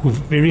 when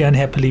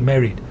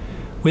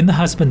the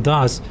husband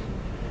dies,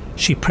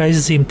 she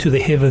praises him to the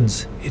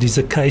heavens. It is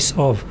a case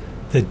of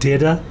the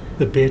deader,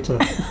 the better.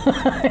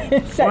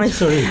 Sorry,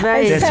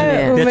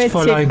 that's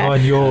following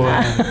on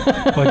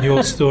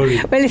your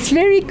story. Well, it's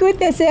very good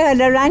that they had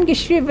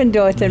herangeschrieben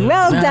dort.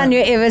 Well done,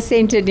 you ever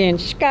sent it in.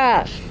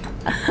 Schkar.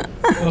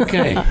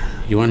 Okay.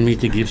 You want me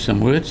to give some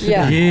words?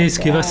 Yeah. Yes,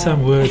 give us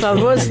some words.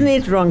 Aber was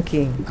nicht,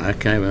 Ronki?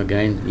 Okay, we're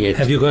going jetzt.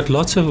 Have you got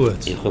lots of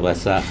words? Ich habe eine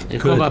Sache.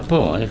 Ich habe ein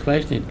paar. Ich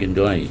weiß nicht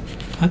genau.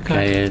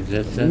 Okay.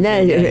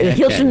 Nein,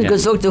 Hilton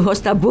gesagt, du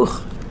hast ein Buch.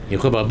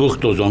 Ich habe ein Buch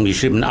da so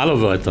geschrieben, alle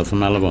Wörter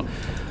von alle Wörter.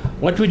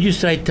 What would you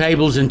say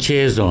tables and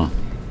chairs are?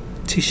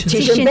 Tisch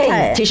Tisch and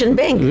Bank. Tisch and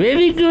Bank.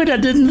 Very good. I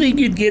didn't think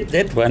you'd get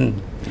that one.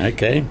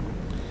 Okay.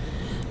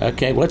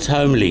 Okay, what's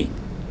homely?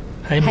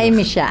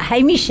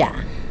 Heimisha.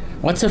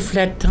 What's a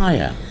flat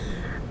tire?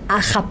 A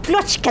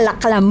chaplotschke la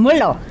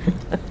kalamulo.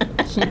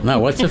 No,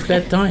 what's a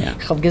flat tire?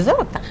 Ich hab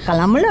gesagt,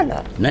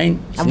 kalamulo. Nein,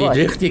 ist nicht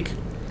richtig.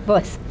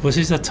 Was? What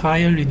is a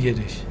tire in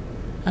Yiddish?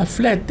 A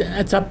flat,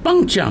 it's a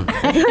puncture.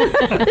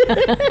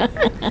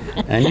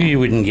 I knew you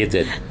wouldn't get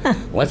it.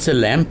 What's a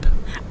lamp?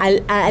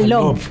 A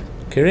lamp.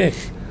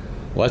 Correct.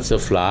 What's a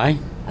fly?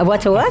 A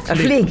what? A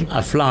flieg.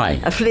 A fly.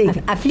 A flieg.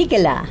 A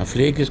fliegela. A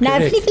flieg is No, a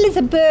correct. fliegel is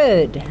a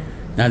bird.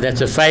 No,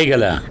 that's a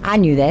fagela. I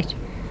knew that.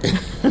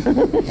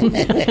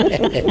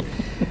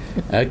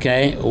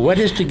 Okay, what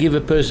is to give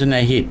a person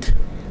a hit?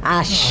 A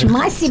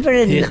schmeißi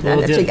bird. A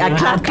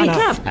clap. A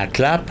clap? A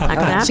clap. A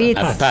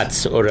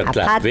pats or a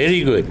clap. pats.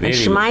 Very good. A Very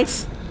good.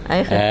 schmeiß.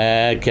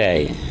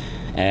 Okay.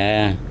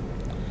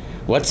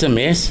 What's a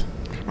mess?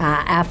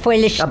 A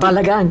foile A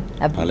balagan.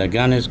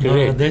 Balagan is No,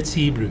 correct. that's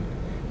Hebrew.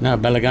 No,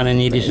 balagan in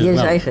Yiddish Yes,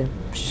 as well.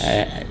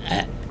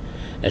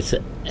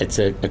 eigen. It's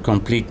a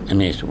complete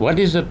mess. What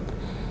is a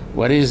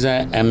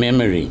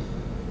memory?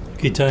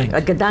 Gedenk.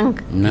 A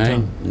gedank.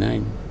 Nein,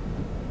 nein.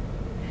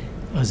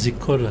 A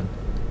zikoron.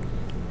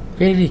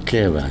 Very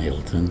clever,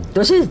 Hilton.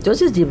 Das ist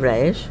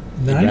Hebräisch.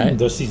 Nein,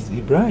 das ist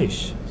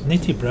Hebräisch.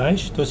 Nicht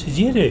Hebräisch, das ist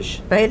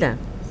Jiddisch. Beide.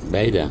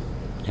 Beide,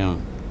 ja.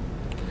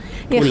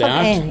 Ich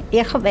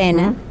hab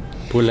eine.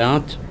 Pull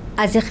out.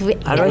 Also ich will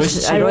A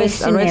Reus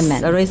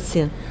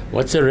nehmen.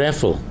 What's a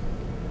raffle?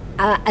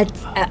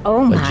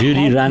 Oh my But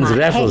Judy head, runs my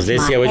raffles. head,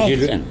 Let's my see what head. you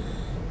do.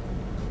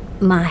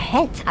 My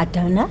hat, I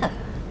don't know.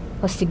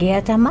 Was to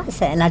get a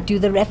masse, and I do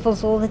the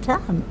raffles all the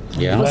time.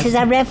 Yeah. What is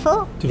a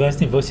raffle? Du weißt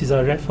nicht, was ist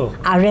ein Raffle?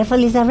 A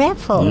raffle is a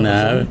raffle.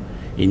 No,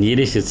 in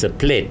Yiddish it's a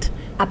plet.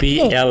 A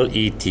plet.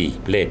 P-L-E-T,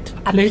 plet.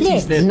 A Plate plate.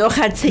 is that. Noch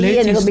hat sie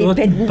Plate hier is noch not mit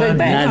Petten bun.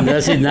 dabei. Nein,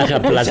 das ist nachher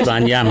Platz bei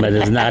Jamba,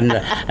 das ist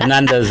eine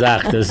andere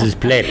Sache, das ist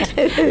plet.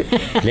 Plet.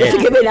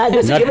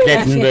 Not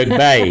Plettenberg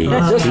Bay,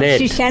 it's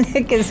plet.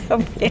 Shoshana is a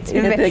plate.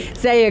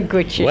 Say a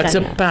good Shoshana. What's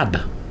a pub?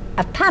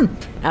 A pump.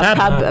 A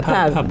Pub.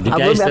 pub. Die Aber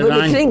Geister man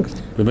rein.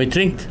 trinkt. Wenn man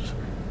trinkt?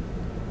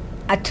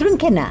 A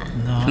trunkener.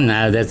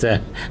 No, that's a...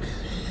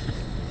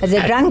 As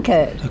a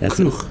drunkard. A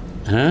Krug.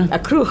 Huh? A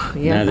Krug.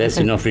 Ja. No, that's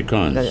in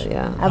Afrikaans.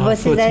 Ja.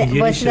 Was is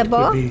a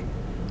bar?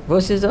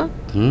 Was ist das?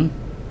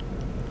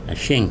 A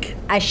Schenk.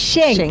 Ein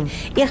Schenk. Schenk.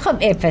 Ich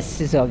habe etwas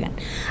zu sagen.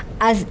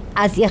 Als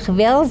ich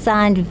will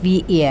sein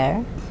wie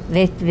ihr,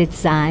 wird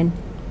sein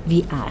wie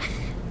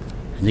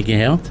ich. Nicht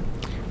gehört?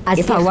 Als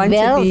If ich I want to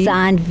will be-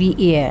 sein wie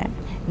ihr,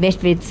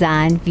 wird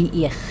sein wie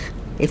ich.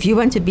 If you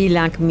want to be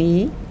like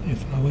me,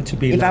 If I want to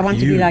be if like I want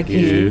you, to be like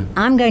you,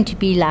 I'm going to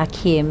be like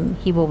him,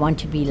 he will want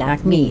to be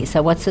like me.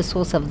 So what's the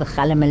source of the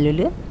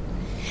Chalamalulu?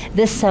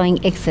 This sewing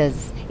X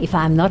says, if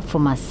I'm not for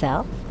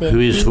myself, then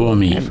Who is he for will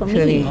me? be for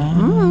Really?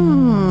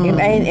 me.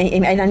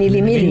 Im einer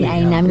Nili-Mili.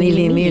 Einer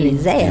Mili.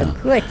 Sehr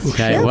gut.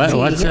 Okay,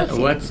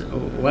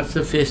 what's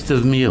the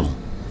festive meal?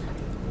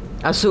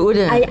 A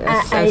Suuda.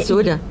 A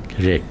Suuda.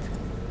 Correct.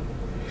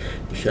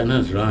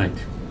 Shana's right.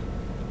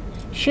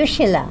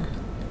 Shushila,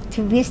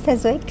 du bist ja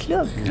so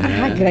klug.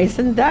 A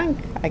großen Dank.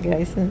 A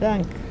großen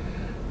Dank.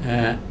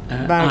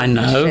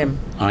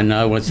 I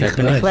know what's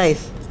happening.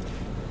 Place.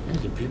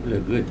 The people are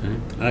good,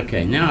 huh?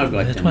 Okay, now I've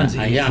got That them. one's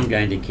Yeah, easy. I'm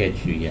going to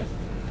catch you here.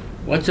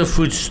 What's a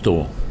food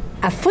store?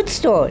 A food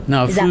store.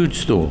 No, a is food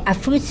store. A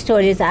food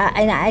store is a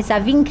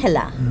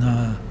Winkeler.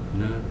 no.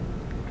 No,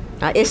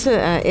 A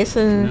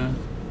Essen. no.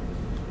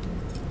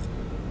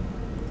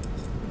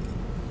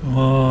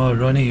 Oh,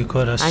 Ronnie, you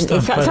got us And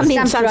stumped. it's by something,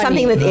 the-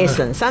 something with No.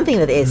 Essen. Something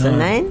with Essen, No.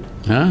 nein?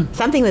 Huh?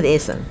 Something with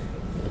Essen.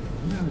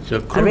 It's a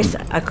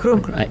A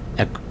krum. Krum.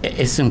 A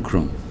Essen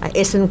krum. A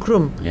Essen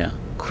Krum. Yeah.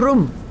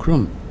 Krum.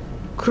 Krum.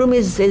 Krum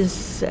is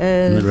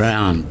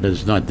Round, but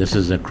it's not. This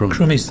is a krum.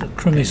 Krum is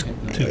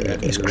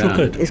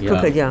crooked. is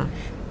crooked, yeah.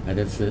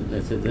 It's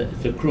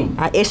a krum.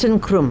 A Essen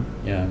Krum.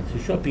 Yeah,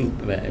 it's a shopping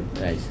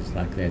place. It's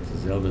like that.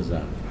 It's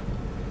Elbazar.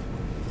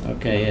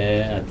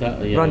 Okay, I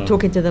thought, Ron,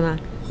 talking to the man.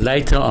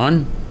 later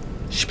on,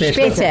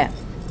 Später.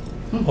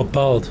 Or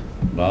bald.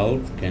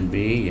 bold can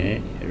be, yeah,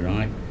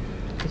 right.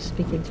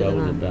 Speaking to the Told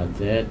man. about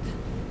that.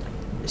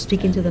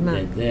 Speaking to the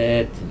man.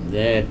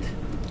 That.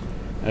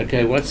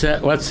 Okay, what's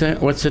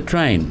a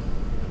train?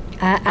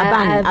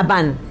 A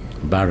ban.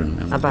 Baron.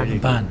 A ban. Very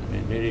good. Ban.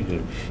 Very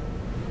good.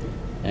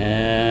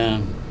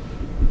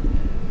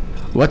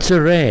 What's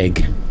a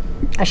rag?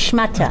 A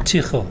Schmatter.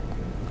 Tichel.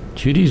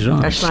 Judy's A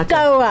right.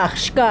 schmatter.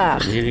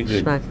 Schkoach. Very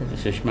good. Schmatter.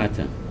 It's a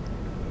schmatter.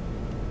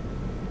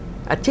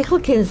 A tichel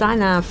kann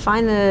sein a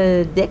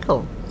feine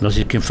Deckel. Lass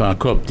ich kein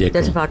Kopfdeckel.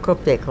 Das ist ein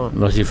Kopfdeckel.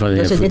 Lass ich für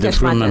Das ist nicht die ein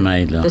frumme Schmatter.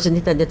 Mädel. Das ist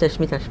nicht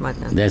ein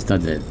Schmatter. That's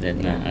not it.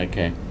 No,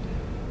 okay.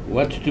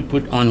 What's to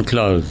put on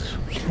clothes?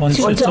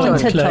 Onseton.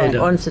 Onseton.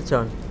 Kleider.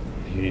 Onseton.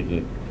 Very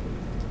good.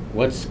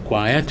 What's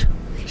quiet?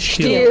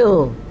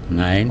 Still.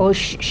 Nein. Oh,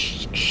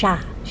 Scha.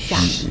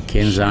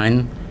 Can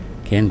sein.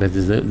 Can, but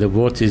the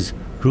word is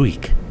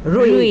ruhig.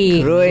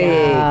 Ruhig.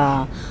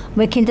 Ja.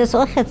 Man kann das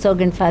auch jetzt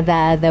sagen für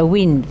the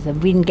wind. The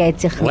wind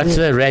geht sich... What's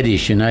a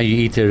radish? You know, you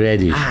eat a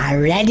radish. A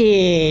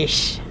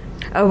radish.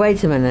 Oh,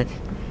 wait a minute.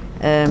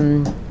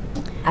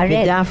 A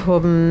Wir darf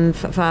haben,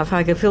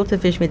 für gefüllte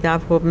Fisch, wir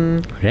darf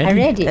haben,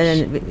 Radish?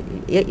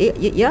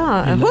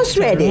 ja,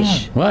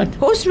 horseradish. What?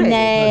 Horseradish.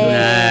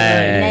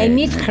 Nein,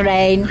 nicht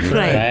Grein.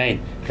 Nein.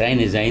 Kein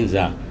ist ein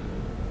Sache.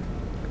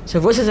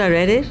 So, was ist ein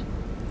Radish?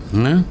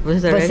 Hm? Was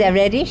ist ein Was ist Radish?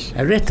 a radish?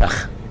 A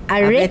Rettach. A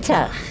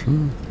Rittach.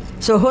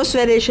 So,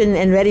 horseradish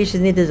and radish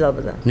ist nicht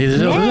dasselbe Sache. Nicht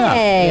so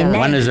Nein,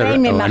 One is a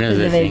nein, wir one machen is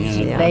a sie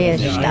thing. beide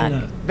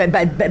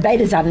stark.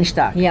 Beide sind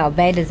stark. Ja,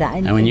 beide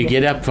sind. And when you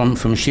get up from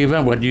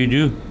Shiva, what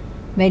do?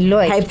 Mit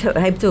Leuten.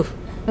 Halb auf.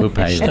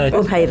 Upheiden.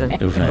 Aufheben.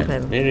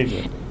 Upheiden. Very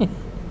good.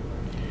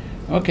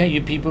 Okay,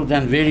 you people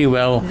done very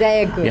well.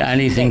 Sehr gut. You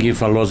only think you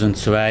verloren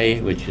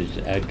zwei, which is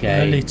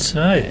okay. Only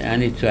zwei.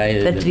 Only zwei.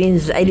 That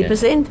means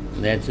 80%.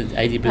 That's it,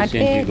 80%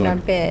 Okay, you got.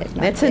 not bad.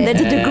 That's a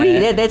degree.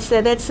 That's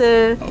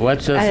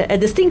What's a, a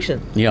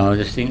distinction. yeah,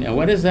 this thing,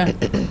 what is that?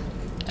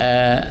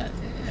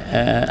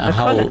 A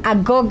hole. A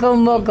goggle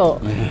moggle.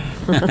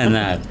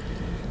 No.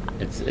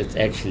 It's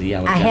actually,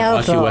 I was A going to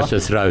ask you hellsore. what's a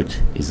throat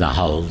is a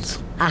holes.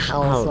 A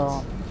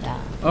also.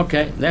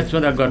 Okay, that's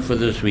what I got for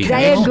this week. Sehr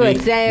Next gut,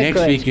 week- sehr Next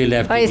gut. week you'll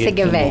have to Heute get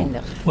some more.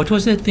 gewöhnlich. What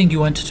was that thing you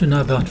wanted to know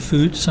about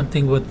food?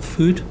 Something with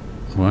food?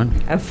 What?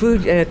 A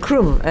food,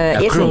 krum.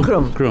 Essen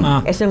krum. Krum.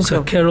 Essen So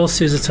krum. Carol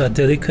says it's a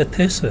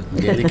delicatessen.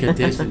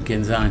 Delikatessen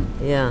kann sein.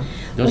 Ja.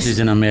 Das ist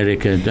in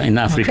Amerika, in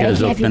Afrika Okay, ist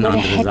have oft you eine got a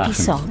andere happy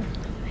Sache. song?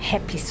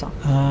 Happy song.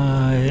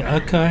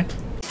 Okay.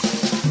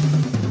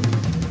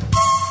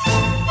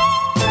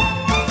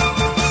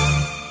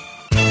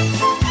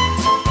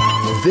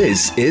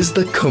 This is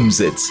the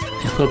Kumzits.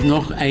 Ich habe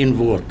noch ein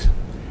Wort.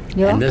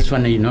 Ja? And this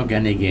one you're not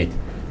going to get.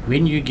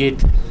 When you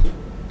get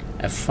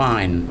a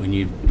fine, when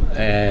you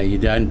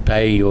don't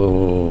pay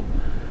your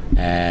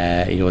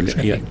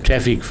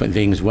traffic for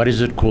things, what is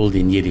it called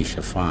in Yiddish,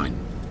 a fine?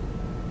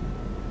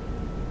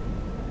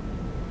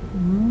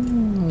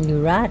 You're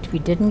right, we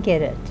didn't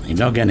get it. You're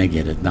not going to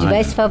get it. Du No.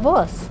 weißt für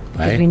was?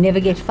 Because Why? we never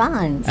get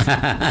fines.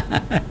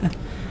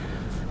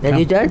 Then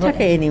you don't have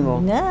it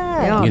anymore. No.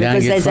 Ja, You don't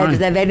because get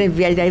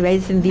fined. they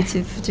wissen, wie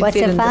zu What's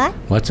a fine?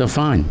 What's a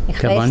fine? Ich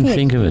Come weiß on, nicht.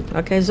 think of it.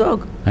 Okay, sag.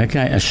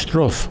 Okay, a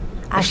strof.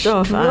 A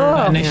Stoff,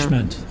 Stroh.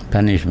 Punishment.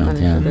 Punishment,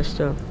 yeah. Das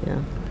Stoff, ja.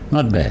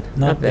 Not bad.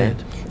 Not bad.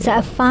 So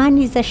a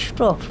fine is a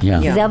straf.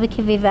 Ja. Ja. Selbe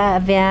wie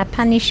a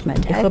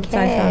punishment. Ich hab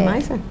Zeit für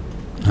Meister.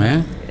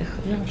 Huh?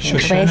 Ich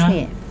weiß Shoshana.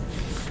 nicht.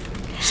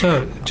 So,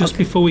 just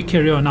before we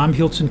carry on, I'm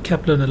Hilton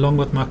Kaplan along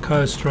with my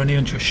co-host Ronnie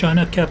and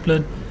Shoshana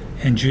Kaplan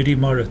and Judy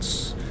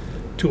Moritz.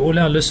 To all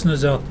our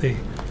listeners out there,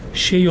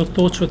 share your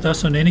thoughts with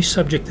us on any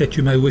subject that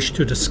you may wish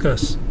to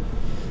discuss.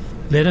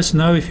 Let us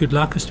know if you'd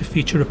like us to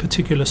feature a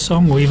particular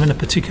song or even a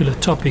particular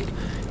topic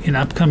in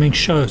upcoming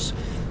shows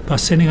by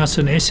sending us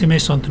an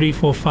SMS on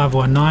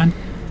 34519.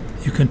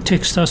 You can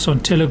text us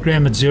on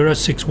Telegram at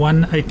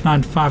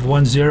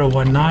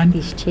 061-895-1019,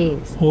 These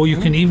chairs. or you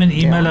can even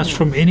email us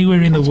from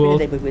anywhere in the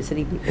world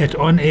at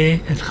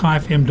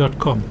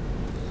onair@chaifm.com.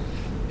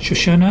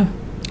 Shoshana,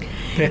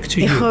 back to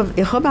you.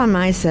 Ich hab am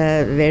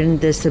Meister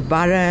während des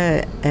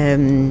Barra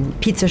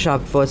Pizza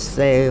Shop, was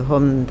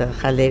haben die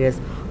Chaleres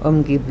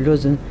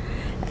umgeblasen.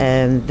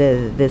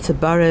 The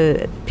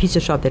Sabara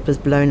pizza shop that was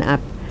blown up.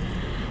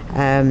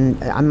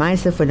 Am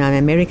Meister von einem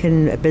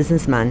American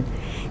businessman.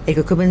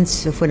 Gekommen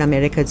von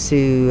Amerika zu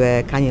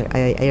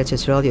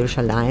Israel,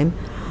 Jerusalem,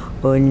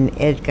 und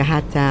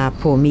gehabt ein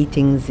paar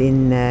Meetings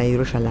in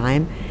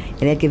Jerusalem.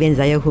 Und gewesen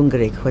sehr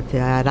hungrig, hat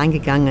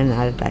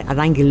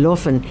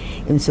reingelaufen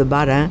im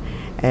Sabara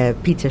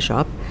Pizza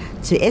Shop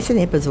zu essen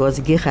etwas,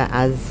 was gicher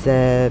als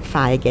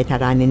Feier geht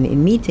herein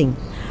in Meeting.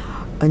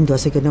 Und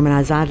das hat genommen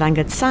eine sehr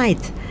lange Zeit.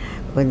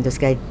 Und das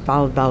geht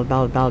bald, sehr,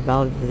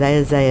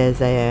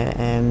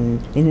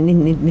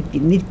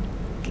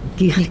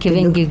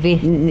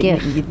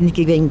 nicht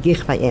gewinn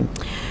Gicht bei ihm.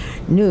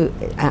 Nun,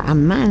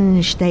 ein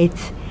Mann steht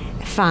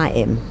vor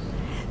ihm.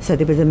 So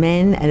there was a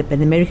man,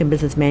 an American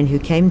businessman who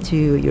came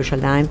to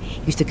Jerusalem,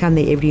 used to come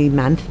there every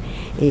month,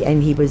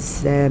 and he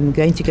was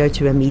going to go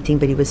to a meeting,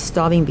 but he was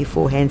starving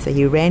beforehand, so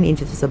he ran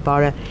into the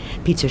Sabara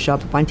pizza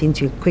shop, wanting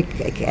to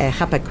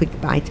have a quick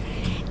bite,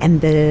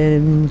 and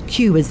the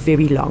queue was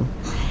very long.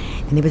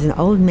 And there was an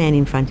old man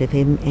in front of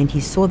him, and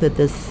he saw that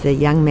this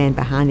young man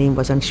behind him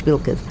was on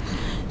Spilkes.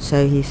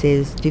 So he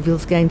says, "Du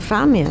willst gehen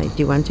vor mir? Do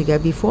you want to go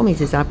before me?" He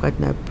says, "I've got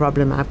no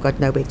problem, I've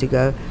got nowhere to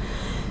go."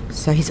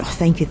 So he says, "Oh,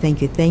 thank you.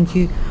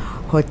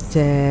 Hat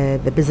der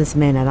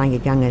Businessman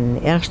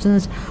reingegangen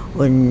erstens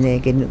und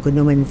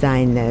genommen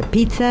seine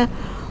Pizza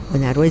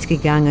und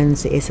rausgegangen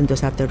zu essen,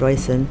 das auf der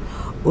Reusen.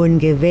 Und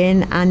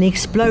gewesen an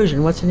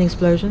explosion. What's an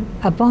explosion?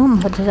 A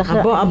bomb. Hat er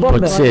A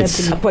bomb.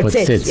 Potzitz. A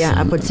Potzitz, ja,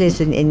 a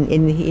Potzitz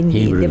in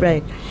Hebrew.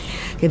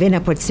 Gewesen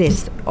ein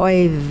Potzitz.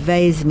 Oi,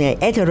 weiß mir,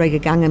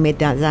 gegangen mit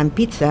seiner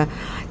Pizza.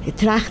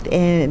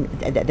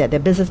 Der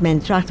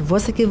Businessman tracht,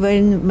 was er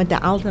gewesen mit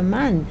der alten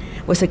Mann,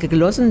 was er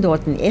gelassen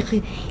dort.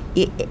 Ich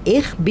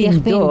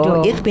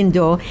bin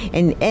da,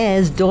 und er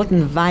ist dort,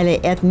 weil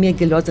er mir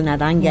gelassen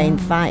hat, reingehen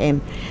vor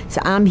ihm.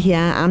 So I'm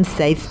here, I'm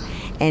safe.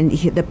 And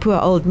the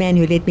poor old man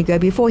who let me go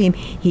before him,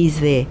 he's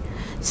there.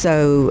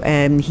 So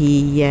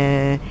he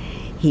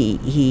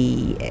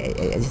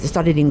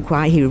started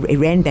inquiring. He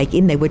ran back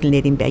in. They wouldn't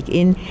let him back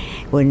in.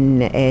 Und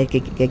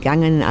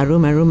gegangen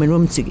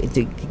herum zu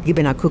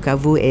geben a guck,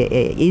 wo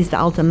ist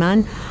der alte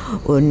Mann.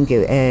 Und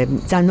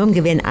sein Name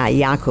gewesen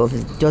Jakob,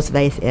 das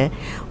weiß er.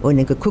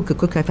 Und geguckt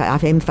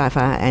auf ihn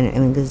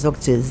und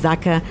gesagt zu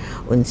Sacker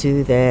und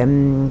zu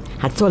dem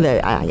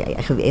Hatzolle,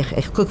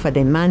 ich guck für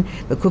den Mann,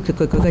 guckt,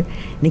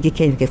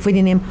 nicht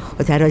gefunden ihm.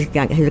 Und er ist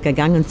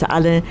gegangen zu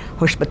allen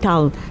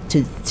Hospitalen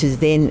zu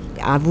sehen,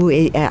 wo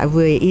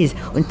er ist.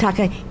 Und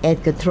Taka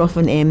hat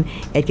getroffen ihn,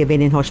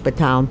 gewesen im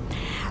Hospital.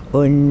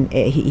 And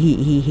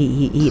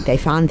they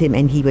found him,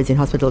 and he was in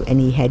hospital,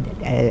 and he had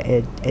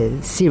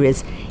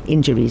serious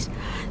injuries.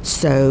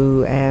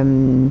 So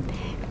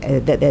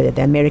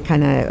the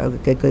Amerikaner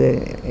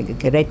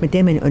gerät mit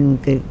ihm und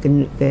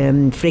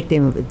fragt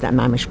ihm,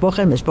 wir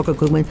sprachen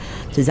gekommen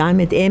zusammen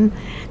mit ihm,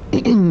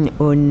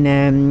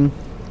 und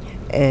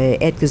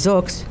hat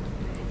gesagt,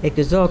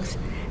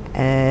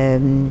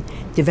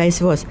 du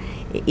weißt was,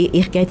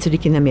 ich gehe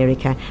zurück in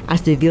Amerika.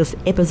 Als du willst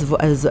etwas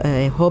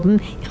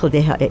haben, ich will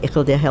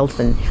dir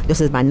helfen.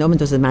 Das ist mein Name,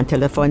 das ist mein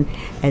Telefon.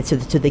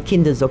 Zu den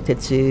Kindern, sagt er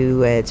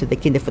zu den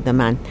Kindern von dem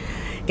Mann.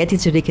 Geht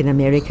zurück in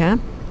Amerika.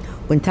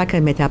 Und Taka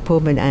mit ein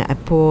paar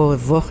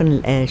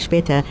Wochen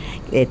später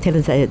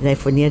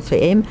telefoniert zu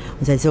ihm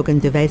und sie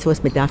sagen, du weißt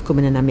was, wir darf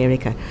kommen in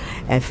Amerika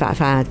for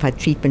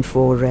treatment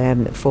for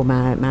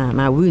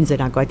my wounds that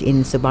I got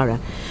in Sabara.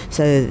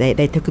 So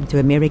they took him to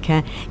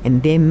America,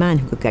 and der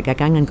Mann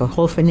gegangen,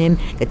 geholfen ihm,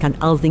 getan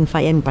all Dinge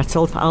für ihn,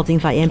 bezahlt für all Dinge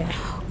für ihn.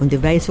 Und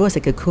du weißt was,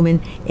 gekommen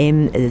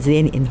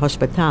sehen im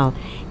Hospital.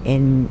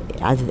 Und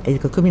als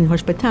gekommen im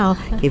Hospital,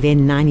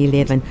 gewesen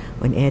 9/11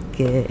 und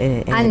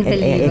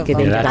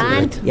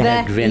Unbelievable.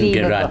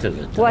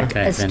 What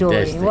a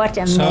story. What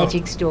a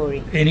magic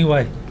story.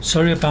 Anyway,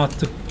 sorry about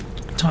the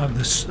time,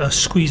 this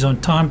squeeze on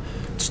time.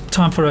 It's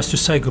time for us to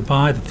say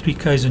goodbye, the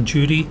 3Ks and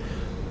Judy.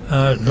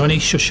 Ronnie,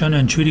 Shoshana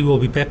and Judy will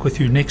be back with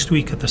you next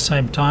week at the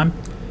same time.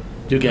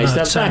 Du gehst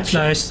auf Same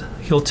place.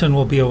 Hilton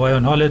will be away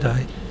on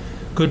holiday.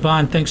 Goodbye,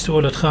 and thanks to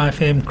all at Chai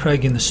FM,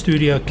 Craig in the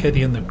studio,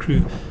 Kathy and the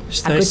crew.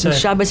 Stay Good safe.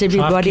 Shabbos,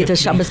 everybody. Drive It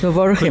was carefully. Shabbos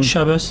Mevorachim. Good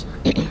Shabbos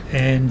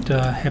and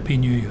Happy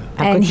New Year.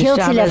 And Guten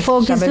Hiltila, Shabbos,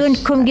 voll Shabbos.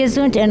 gesund, komm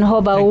gesund, and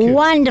have a Thank you.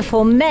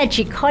 wonderful,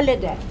 magic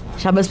holiday.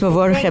 Shabbos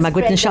Mevorachim. A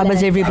guten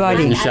Shabbos,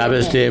 everybody.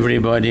 Shabbos to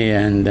everybody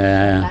and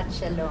Shabbat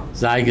shalom.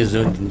 sei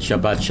gesund und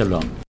Shabbat Shalom.